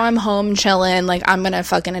 now I'm home chilling, like, I'm gonna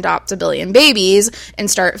fucking adopt a billion babies and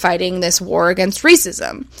start fighting this war against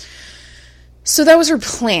racism. So that was her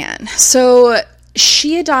plan. So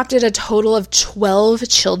she adopted a total of 12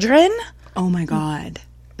 children. Oh my God.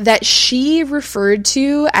 That she referred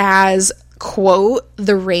to as, quote,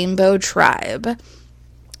 the Rainbow Tribe.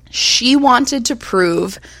 She wanted to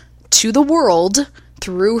prove to the world,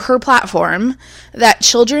 through her platform, that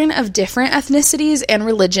children of different ethnicities and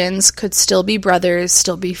religions could still be brothers,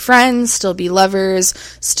 still be friends, still be lovers,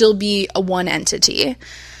 still be a one entity.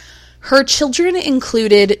 Her children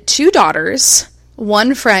included 2 daughters,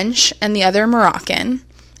 one French and the other Moroccan,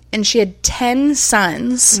 and she had 10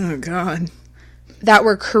 sons. Oh, God. That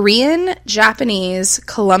were Korean, Japanese,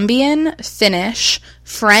 Colombian, Finnish,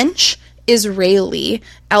 French, Israeli,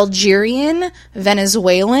 Algerian,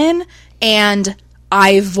 Venezuelan, and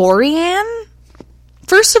Ivorian.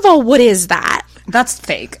 First of all, what is that? That's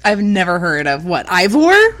fake. I've never heard of what?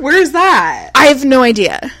 Ivor? Where is that? I have no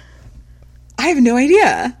idea. I have no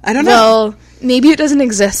idea. I don't know. Well, maybe it doesn't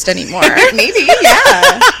exist anymore. Maybe,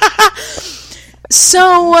 yeah.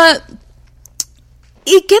 So,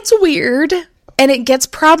 it gets weird and it gets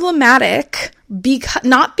problematic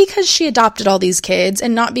not because she adopted all these kids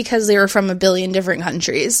and not because they were from a billion different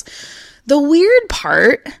countries. The weird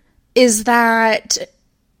part is that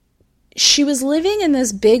she was living in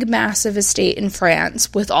this big, massive estate in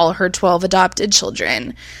France with all her 12 adopted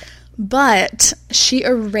children, but she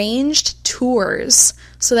arranged tours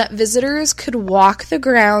so that visitors could walk the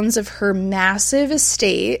grounds of her massive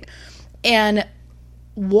estate and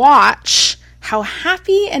watch how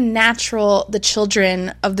happy and natural the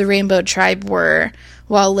children of the Rainbow Tribe were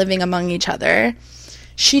while living among each other.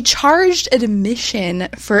 She charged admission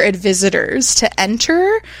for visitors to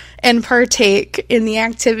enter and partake in the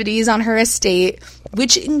activities on her estate,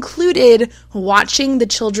 which included watching the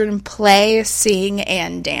children play, sing,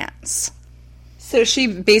 and dance. So she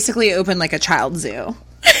basically opened like a child zoo.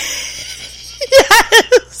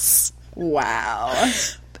 Yes! Wow.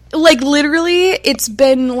 Like, literally, it's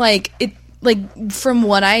been from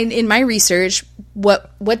what in my research,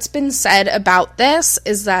 what's been said about this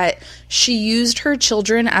is that she used her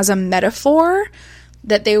children as a metaphor,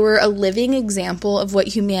 that they were a living example of what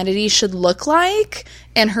humanity should look like,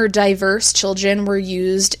 and her diverse children were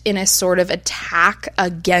used in a sort of attack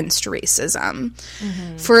against racism.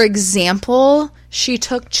 Mm-hmm. For example, she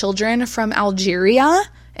took children from Algeria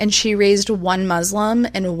and she raised one Muslim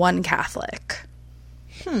and one Catholic.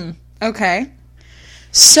 Okay.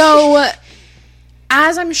 So,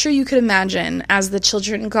 as I'm sure you could imagine, as the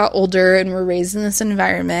children got older and were raised in this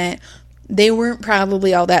environment, they weren't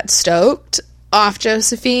probably all that stoked off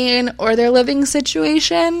Josephine or their living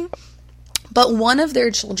situation. But one of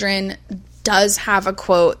their children does have a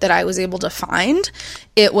quote that I was able to find.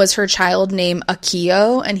 It was her child named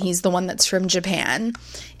Akio, and he's the one that's from Japan.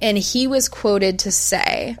 And he was quoted to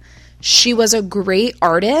say, "She was a great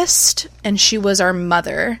artist, and she was our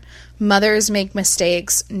mother. Mothers make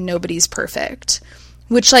mistakes. Nobody's perfect."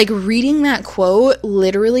 Which, like, reading that quote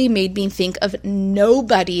literally made me think of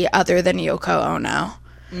nobody other than Yoko Ono.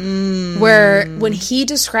 Where when he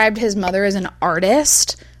described his mother as an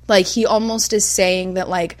artist, like, he almost is saying that,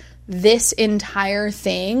 like, this entire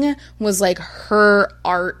thing was, like, her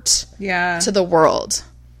art to the world.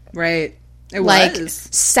 Right. It like, was.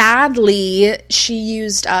 Sadly, she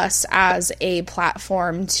used us as a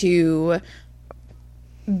platform to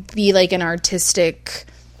be, like, an artistic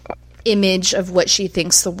image of what she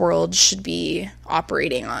thinks the world should be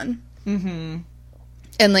operating on. Mm-hmm.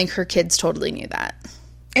 And, like, her kids totally knew that.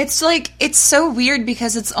 It's like, it's so weird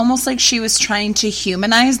because it's almost like she was trying to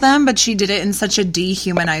humanize them, but she did it in such a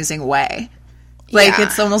dehumanizing way. Like,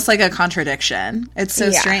 it's almost like a contradiction. It's so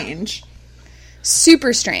strange.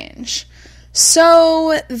 Super strange.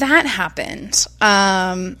 So, that happened.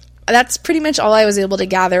 That's pretty much all I was able to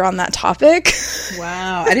gather on that topic.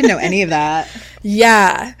 Wow. I didn't know any of that.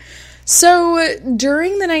 Yeah. So,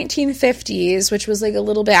 during the 1950s, which was like a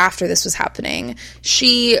little bit after this was happening,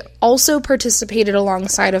 she also participated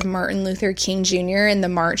alongside of Martin Luther King Jr. in the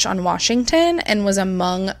March on Washington and was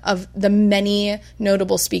among of the many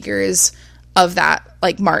notable speakers of that,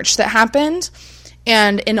 like, march that happened.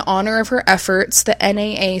 And in honor of her efforts, the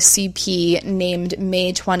NAACP named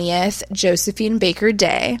May 20th Josephine Baker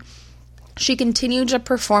Day. She continued to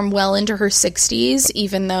perform well into her 60s,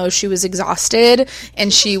 even though she was exhausted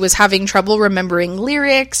and she was having trouble remembering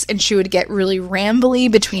lyrics, and she would get really rambly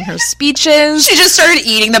between her speeches. She just started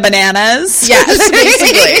eating the bananas. Yes,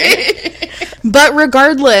 basically. But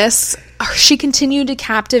regardless, she continued to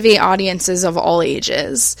captivate audiences of all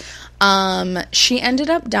ages. She ended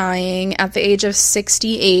up dying at the age of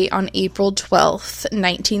 68 on April 12th,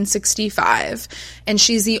 1965, and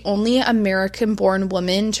she's the only American-born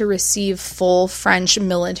woman to receive full French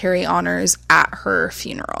military honors at her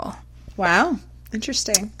funeral. Wow.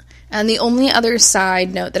 Interesting. And the only other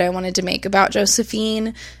side note that I wanted to make about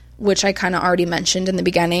Josephine, which I kind of already mentioned in the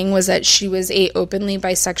beginning, was that she was a openly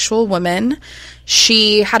bisexual woman.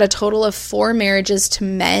 She had a total of 4 marriages to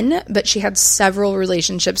men, but she had several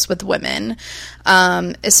relationships with women,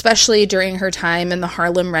 especially during her time in the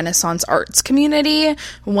Harlem Renaissance arts community.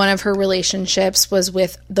 One of her relationships was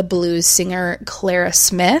with the blues singer Clara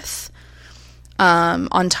Smith,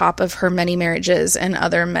 on top of her many marriages and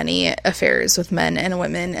other many affairs with men and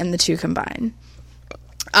women, and the two combined.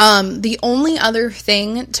 The only other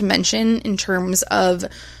thing to mention in terms of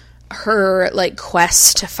her like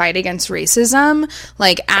quest to fight against racism,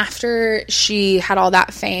 like after she had all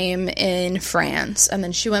that fame in France, and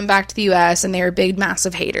then she went back to the US and they were big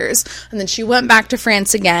massive haters, and then she went back to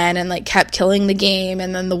France again and like kept killing the game,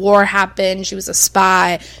 and then the war happened, she was a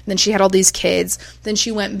spy, and then she had all these kids, then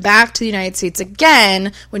she went back to the United States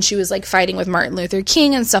again when she was like fighting with Martin Luther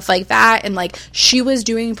King and stuff like that, and like she was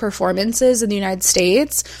doing performances in the United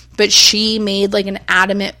States, but she made like an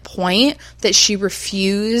adamant point that she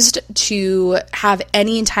refused to have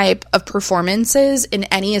any type of performances in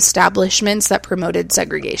any establishments that promoted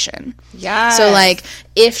segregation. Yeah. So like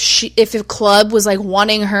if a club was like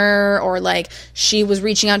wanting her, or like she was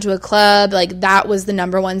reaching out to a club, like that was the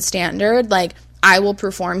number one standard. Like, I will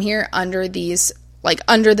perform here under these, like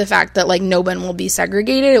under the fact that like no one will be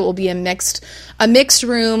segregated. It will be a mixed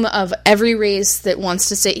room of every race that wants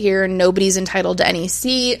to sit here, and nobody's entitled to any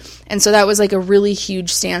seat. And so that was like a really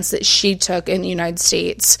huge stance that she took in the United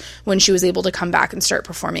States when she was able to come back and start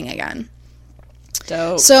performing again.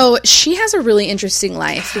 Dope. So she has a really interesting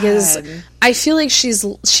life because I feel like she's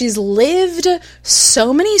lived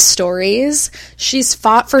so many stories. She's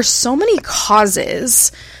fought for so many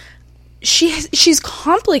causes. She's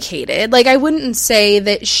complicated. Like, I wouldn't say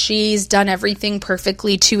that she's done everything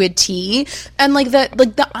perfectly to a T. And like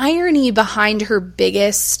the irony behind her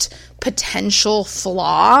biggest potential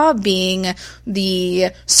flaw being the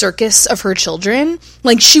circus of her children,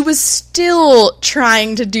 like she was still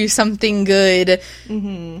trying to do something good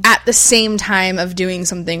at the same time of doing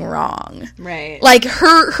something wrong. Right. Like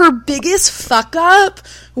her biggest fuck up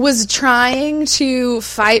was trying to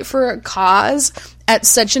fight for a cause at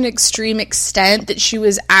such an extreme extent that she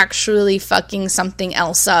was actually fucking something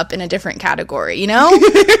else up in a different category, you know?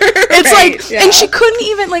 It's right, like, yeah. And she couldn't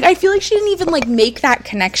even, like, I feel like she didn't even, like, make that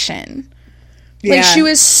connection. Yeah. Like, she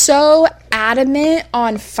was so adamant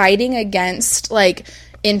on fighting against, like,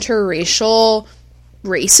 interracial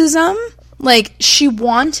racism. Like, she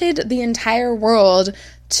wanted the entire world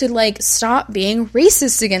to, like, stop being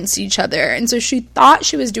racist against each other. And so she thought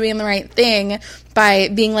she was doing the right thing by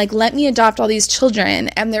being like, let me adopt all these children,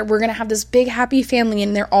 and we're going to have this big happy family,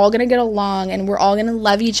 and they're all going to get along, and we're all going to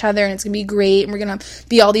love each other, and it's going to be great, and we're going to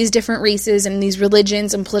be all these different races and these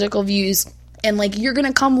religions and political views, and like, you're going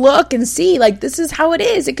to come look and see, like, this is how it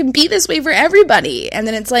is. It can be this way for everybody. And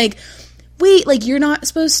then it's like, wait, like, you're not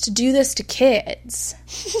supposed to do this to kids.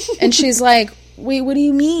 And she's like, wait, what do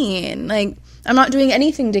you mean? Like, I'm not doing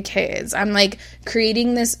anything to kids. I'm like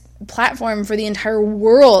creating this platform for the entire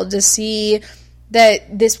world to see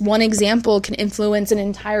that this one example can influence an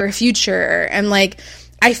entire future. And like,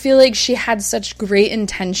 I feel like she had such great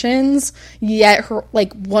intentions, yet her,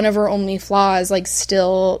 like, one of her only flaws, like,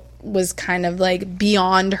 still was kind of like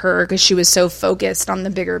beyond her because she was so focused on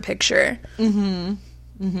the bigger picture. I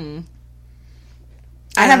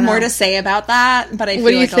have more to say about that, but I feel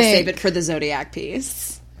like I'll save it for the Zodiac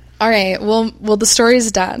piece. All right. Well, the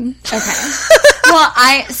story's done. Okay. Well,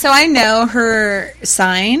 I know her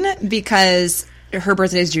sign because her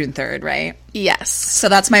birthday is June 3rd, right? Yes. So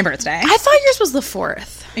that's my birthday. I thought yours was the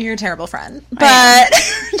 4th. You're a terrible friend. But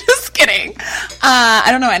just kidding. I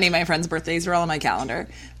don't know any of my friends' birthdays. They're all on my calendar.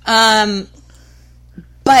 But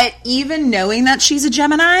even knowing that she's a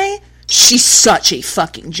Gemini, she's such a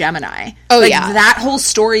fucking Gemini. Oh, like, yeah. That whole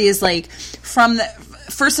story is like from the...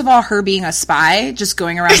 First of all, her being a spy, just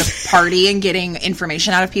going around a party and getting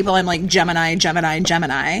information out of people. I'm like, Gemini, Gemini,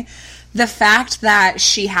 Gemini. The fact that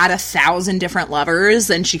she had 1,000 different lovers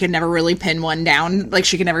and she could never really pin one down, like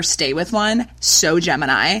she could never stay with one, so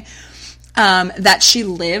Gemini. That she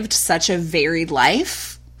lived such a varied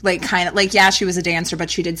life, like kind of like, yeah, she was a dancer, but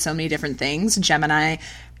she did so many different things, Gemini.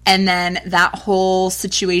 And then that whole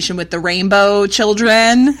situation with the rainbow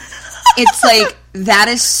children, it's like, that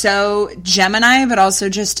is so Gemini, but also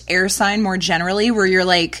just air sign more generally, where you're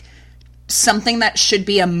like, something that should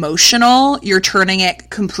be emotional, you're turning it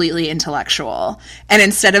completely intellectual. And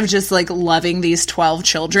instead of just like loving these 12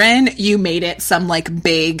 children, you made it some like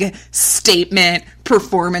big statement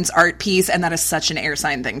performance art piece, and that is such an air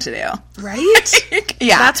sign thing to do. Right?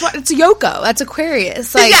 Yeah. That's what it's Yoko. That's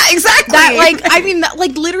Aquarius. Like, yeah, exactly. That, like, I mean, that,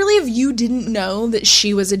 like, literally, if you didn't know that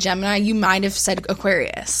she was a Gemini, you might have said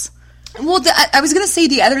Aquarius. Well, I was going to say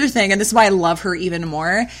the other thing, and this is why I love her even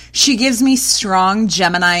more. She gives me strong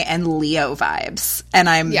Gemini and Leo vibes. And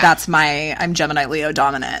I'm Gemini Leo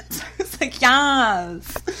dominant. It's like,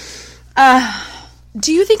 yes.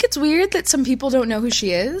 Do you think it's weird that some people don't know who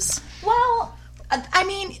she is? Well, I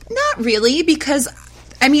mean, not really, because,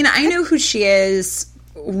 I mean, I know who she is.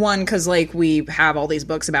 One, because, like, we have all these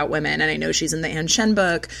books about women, and I know she's in the Anne Shen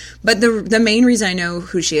book. But the main reason I know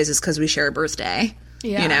who she is because we share a birthday.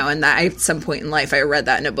 Yeah. You know, and that at some point in life I read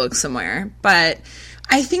that in a book somewhere. But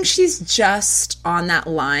I think she's just on that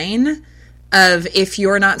line of, if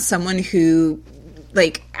you're not someone who,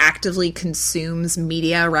 like, actively consumes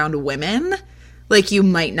media around women, like, you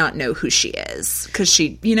might not know who she is. Because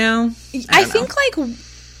she, you know? I think,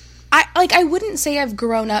 I wouldn't say I've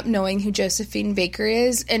grown up knowing who Josephine Baker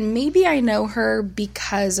is, and maybe I know her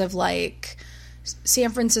because of, like, San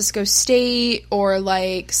Francisco State, or,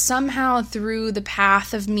 like, somehow through the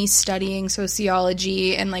path of me studying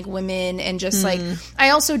sociology and, like, women, and just, like, I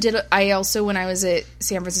also, when I was at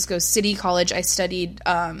San Francisco City College, I studied,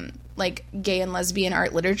 like, gay and lesbian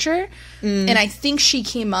art literature, and I think she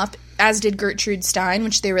came up, as did Gertrude Stein,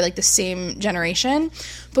 which they were, like, the same generation.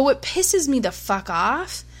 But what pisses me the fuck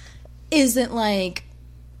off is that, like,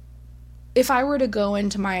 if I were to go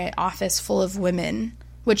into my office full of women,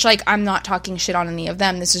 which, like, I'm not talking shit on any of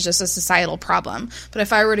them, this is just a societal problem, but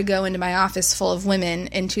if I were to go into my office full of women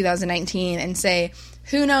in 2019 and say,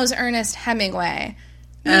 who knows Ernest Hemingway?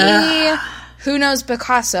 Me. Who knows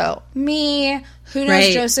Picasso? Me. Who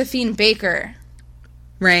knows Josephine Baker?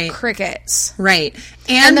 Right. Crickets. Right.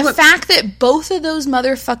 And the fact that both of those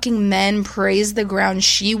motherfucking men praised the ground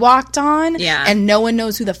she walked on, and no one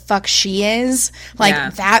knows who the fuck she is,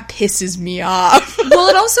 like, that pisses me off. Well,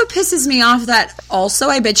 it also pisses me off that also,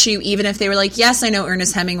 I bet you, even if they were like, yes, I know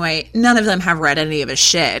Ernest Hemingway, none of them have read any of his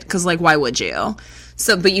shit, because, like, why would you?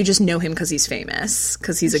 So, but you just know him because he's famous,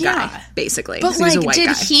 because he's a guy, basically. But, like, he's a white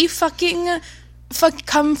guy. He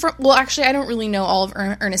come from... Well, actually, I don't really know all of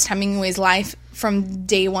Ernest Hemingway's life from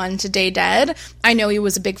day one to day dead. I know he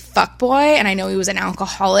was a big fuckboy, and I know he was an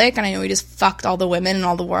alcoholic, and I know he just fucked all the women in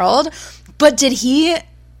all the world. But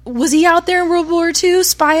was he out there in World War II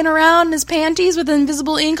spying around in his panties with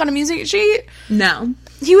invisible ink on a music sheet? No.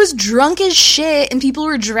 He was drunk as shit, and people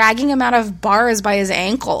were dragging him out of bars by his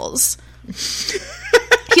ankles.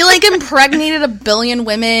 He, like, impregnated 1 billion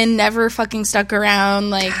women, never fucking stuck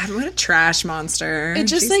around, like... God, what a trash monster. It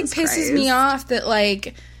just, Jesus like, pisses Christ. Me off that,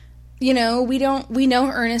 like, you know, we know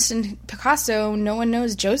Ernest and Picasso, no one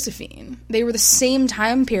knows Josephine. They were the same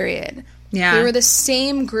time period. Yeah. They were the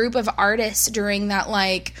same group of artists during that,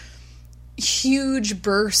 like, huge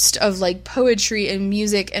burst of, like, poetry and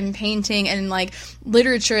music and painting and, like,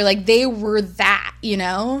 literature. Like, they were that, you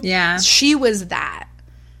know? Yeah. She was that.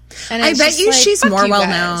 And I bet you, like, she's more well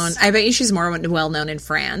known. I bet you she's more well known in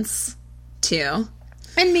France, too.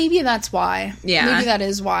 And maybe that's why. Yeah. Maybe that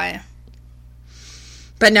is why.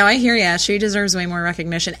 But no, I hear ya. She deserves way more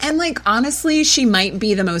recognition. And, like, honestly, she might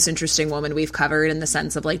be the most interesting woman we've covered in the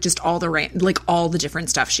sense of, like, just all the different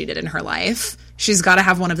stuff she did in her life. She's got to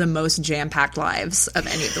have one of the most jam-packed lives of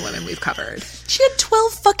any of the women we've covered. She had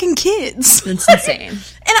 12 fucking kids. It's insane. And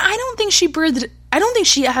I don't think she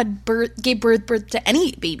gave birth to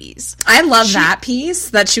any babies. I love that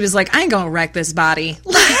piece, that she was like, I ain't gonna wreck this body.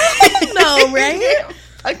 No, right?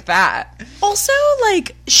 Fuck that. Also,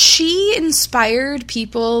 like, she inspired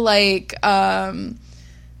people like,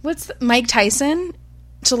 Mike Tyson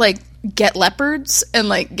to, like, get leopards and,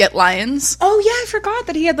 like, get lions. Oh, yeah, I forgot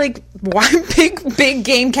that he had, like, one big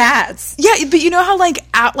game cats. Yeah, but you know how, like,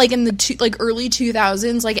 in the early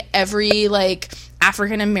 2000s, like, every, like,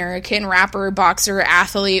 African-American rapper, boxer,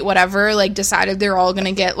 athlete, whatever, like, decided they're all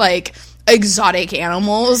gonna get, like, exotic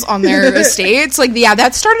animals on their estates. Like, yeah,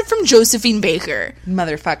 that started from Josephine Baker.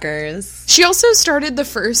 Motherfuckers. She also started the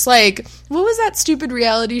first, like, what was that stupid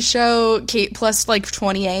reality show, Kate plus, like,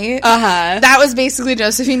 28? Uh-huh. That was basically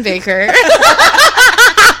Josephine Baker.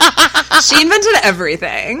 She invented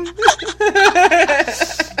everything.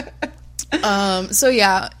 So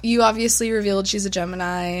yeah, you obviously revealed she's a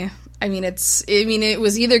Gemini. I mean, it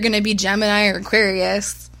was either going to be Gemini or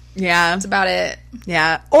Aquarius. Yeah. That's about it.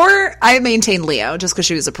 Yeah. Or I maintain Leo just because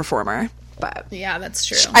she was a performer. But yeah, that's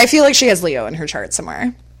true. I feel like she has Leo in her chart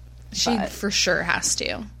somewhere. She for sure has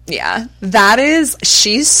to. Yeah.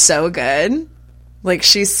 She's so good. Like,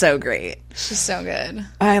 she's so great. She's so good.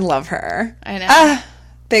 I love her. I know.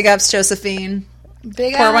 Big ups, Josephine.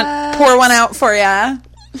 Big ups. Pour one out for ya.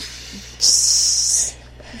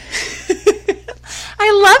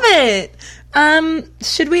 I love it.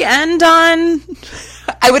 Should we end on...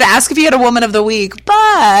 I would ask if you had a woman of the week,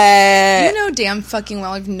 but... You know damn fucking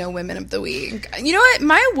well I have no women of the week. You know what?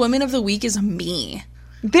 My woman of the week is me.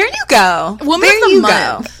 There you go. Woman of the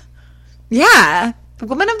month. Yeah.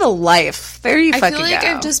 Woman of the life. There you fucking go. I feel like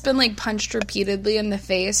I've just been, like, punched repeatedly in the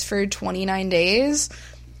face for 29 days,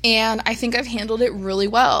 and I think I've handled it really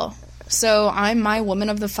well. So I'm my woman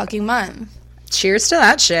of the fucking month. Cheers to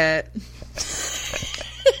that shit.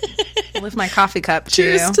 Lift my coffee cup, too.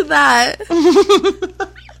 Cheers to that.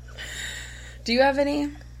 Do you have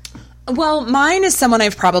any? Well, mine is someone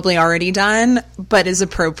I've probably already done, but is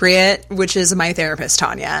appropriate, which is my therapist,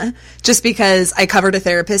 Tanya. Just because I covered a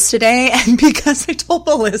therapist today, and because I told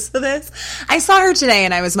Melissa this, I saw her today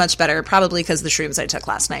and I was much better, probably because of the shrooms I took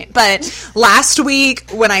last night. But last week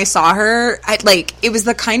when I saw her, it was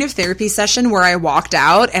the kind of therapy session where I walked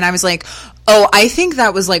out and I was like, oh, I think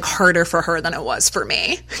that was like harder for her than it was for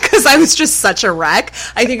me, because I was just such a wreck.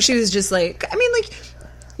 I think she was just like, I mean, like,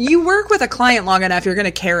 you work with a client long enough, you're going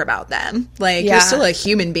to care about them. Like, you're still a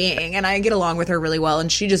human being. And I get along with her really well.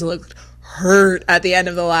 And she just looked hurt at the end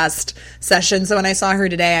of the last session. So when I saw her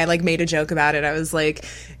today, I like made a joke about it. I was like,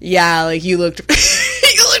 yeah, like you looked,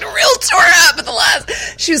 you looked real tore up at the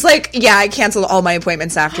last. She was like, yeah, I canceled all my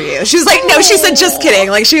appointments after you. She was like, no, she said, just kidding.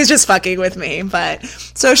 Like, she was just fucking with me. But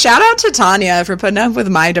so shout out to Tanya for putting up with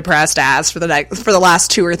my depressed ass for the last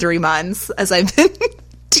 2 or 3 months as I've been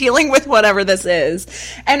dealing with whatever this is.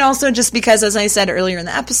 And also just because, as I said earlier in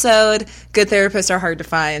the episode, good therapists are hard to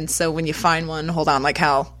find. So when you find one, hold on like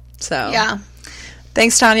hell. So yeah.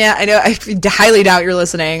 Thanks, Tanya. I know I highly doubt you're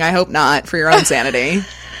listening. I hope not, for your own sanity.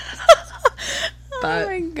 But oh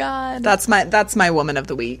my God. That's my woman of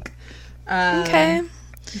the week. Okay.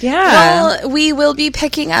 Yeah. Well, we will be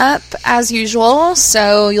picking up as usual.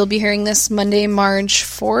 So you'll be hearing this Monday, March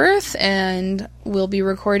 4th, and we'll be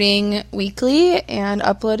recording weekly and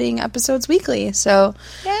uploading episodes weekly. So,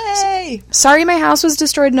 yay! Sorry my house was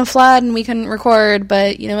destroyed in a flood and we couldn't record,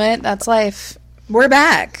 but you know what? That's life. We're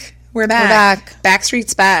back.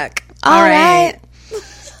 Backstreet's back. All right.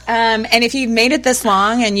 And if you've made it this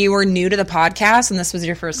long and you were new to the podcast and this was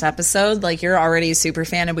your first episode, like, you're already a super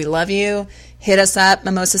fan and we love you, hit us up,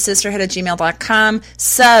 mimosasisterhood@gmail.com,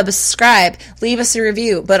 subscribe, leave us a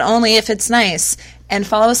review, but only if it's nice, and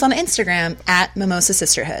follow us on Instagram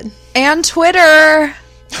 @mimosasisterhood. And Twitter.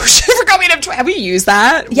 Oh, shit, I forgot we have Twitter. Have we used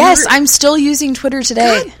that? Yes, I'm still using Twitter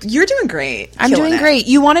today. God, you're doing great. I'm doing great.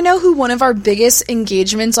 You want to know who one of our biggest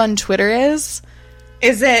engagements on Twitter is?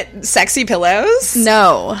 Is it Sexy Pillows?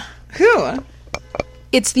 No. Who?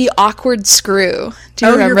 It's the Awkward Screw. Do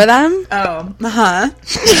you remember them? Oh, uh-huh.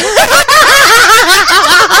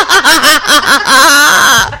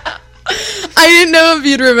 I didn't know if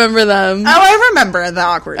you'd remember them. Oh, I remember the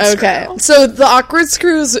Awkward Screw. Okay, so the Awkward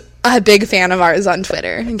Screw's a big fan of ours on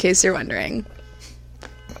Twitter, in case you're wondering.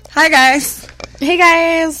 Hi, guys. Hey,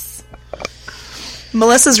 guys.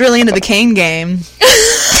 Melissa's really into the cane game.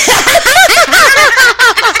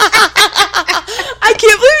 I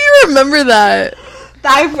can't believe you remember that.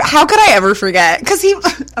 How could I ever forget? Because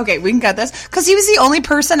okay, we can cut this. Because he was the only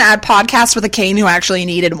person at Podcast with a Cane who actually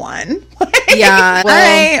needed one. Yeah. Well, all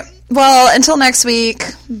right. Well, until next week,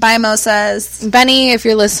 bye, Mosas. Benny, if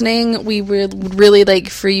you're listening, we would really like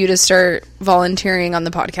for you to start volunteering on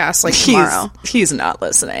the podcast like tomorrow. He's not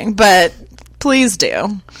listening, but please do.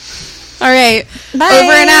 All right. Bye.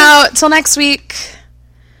 Over and out. Till next week.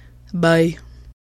 Bye.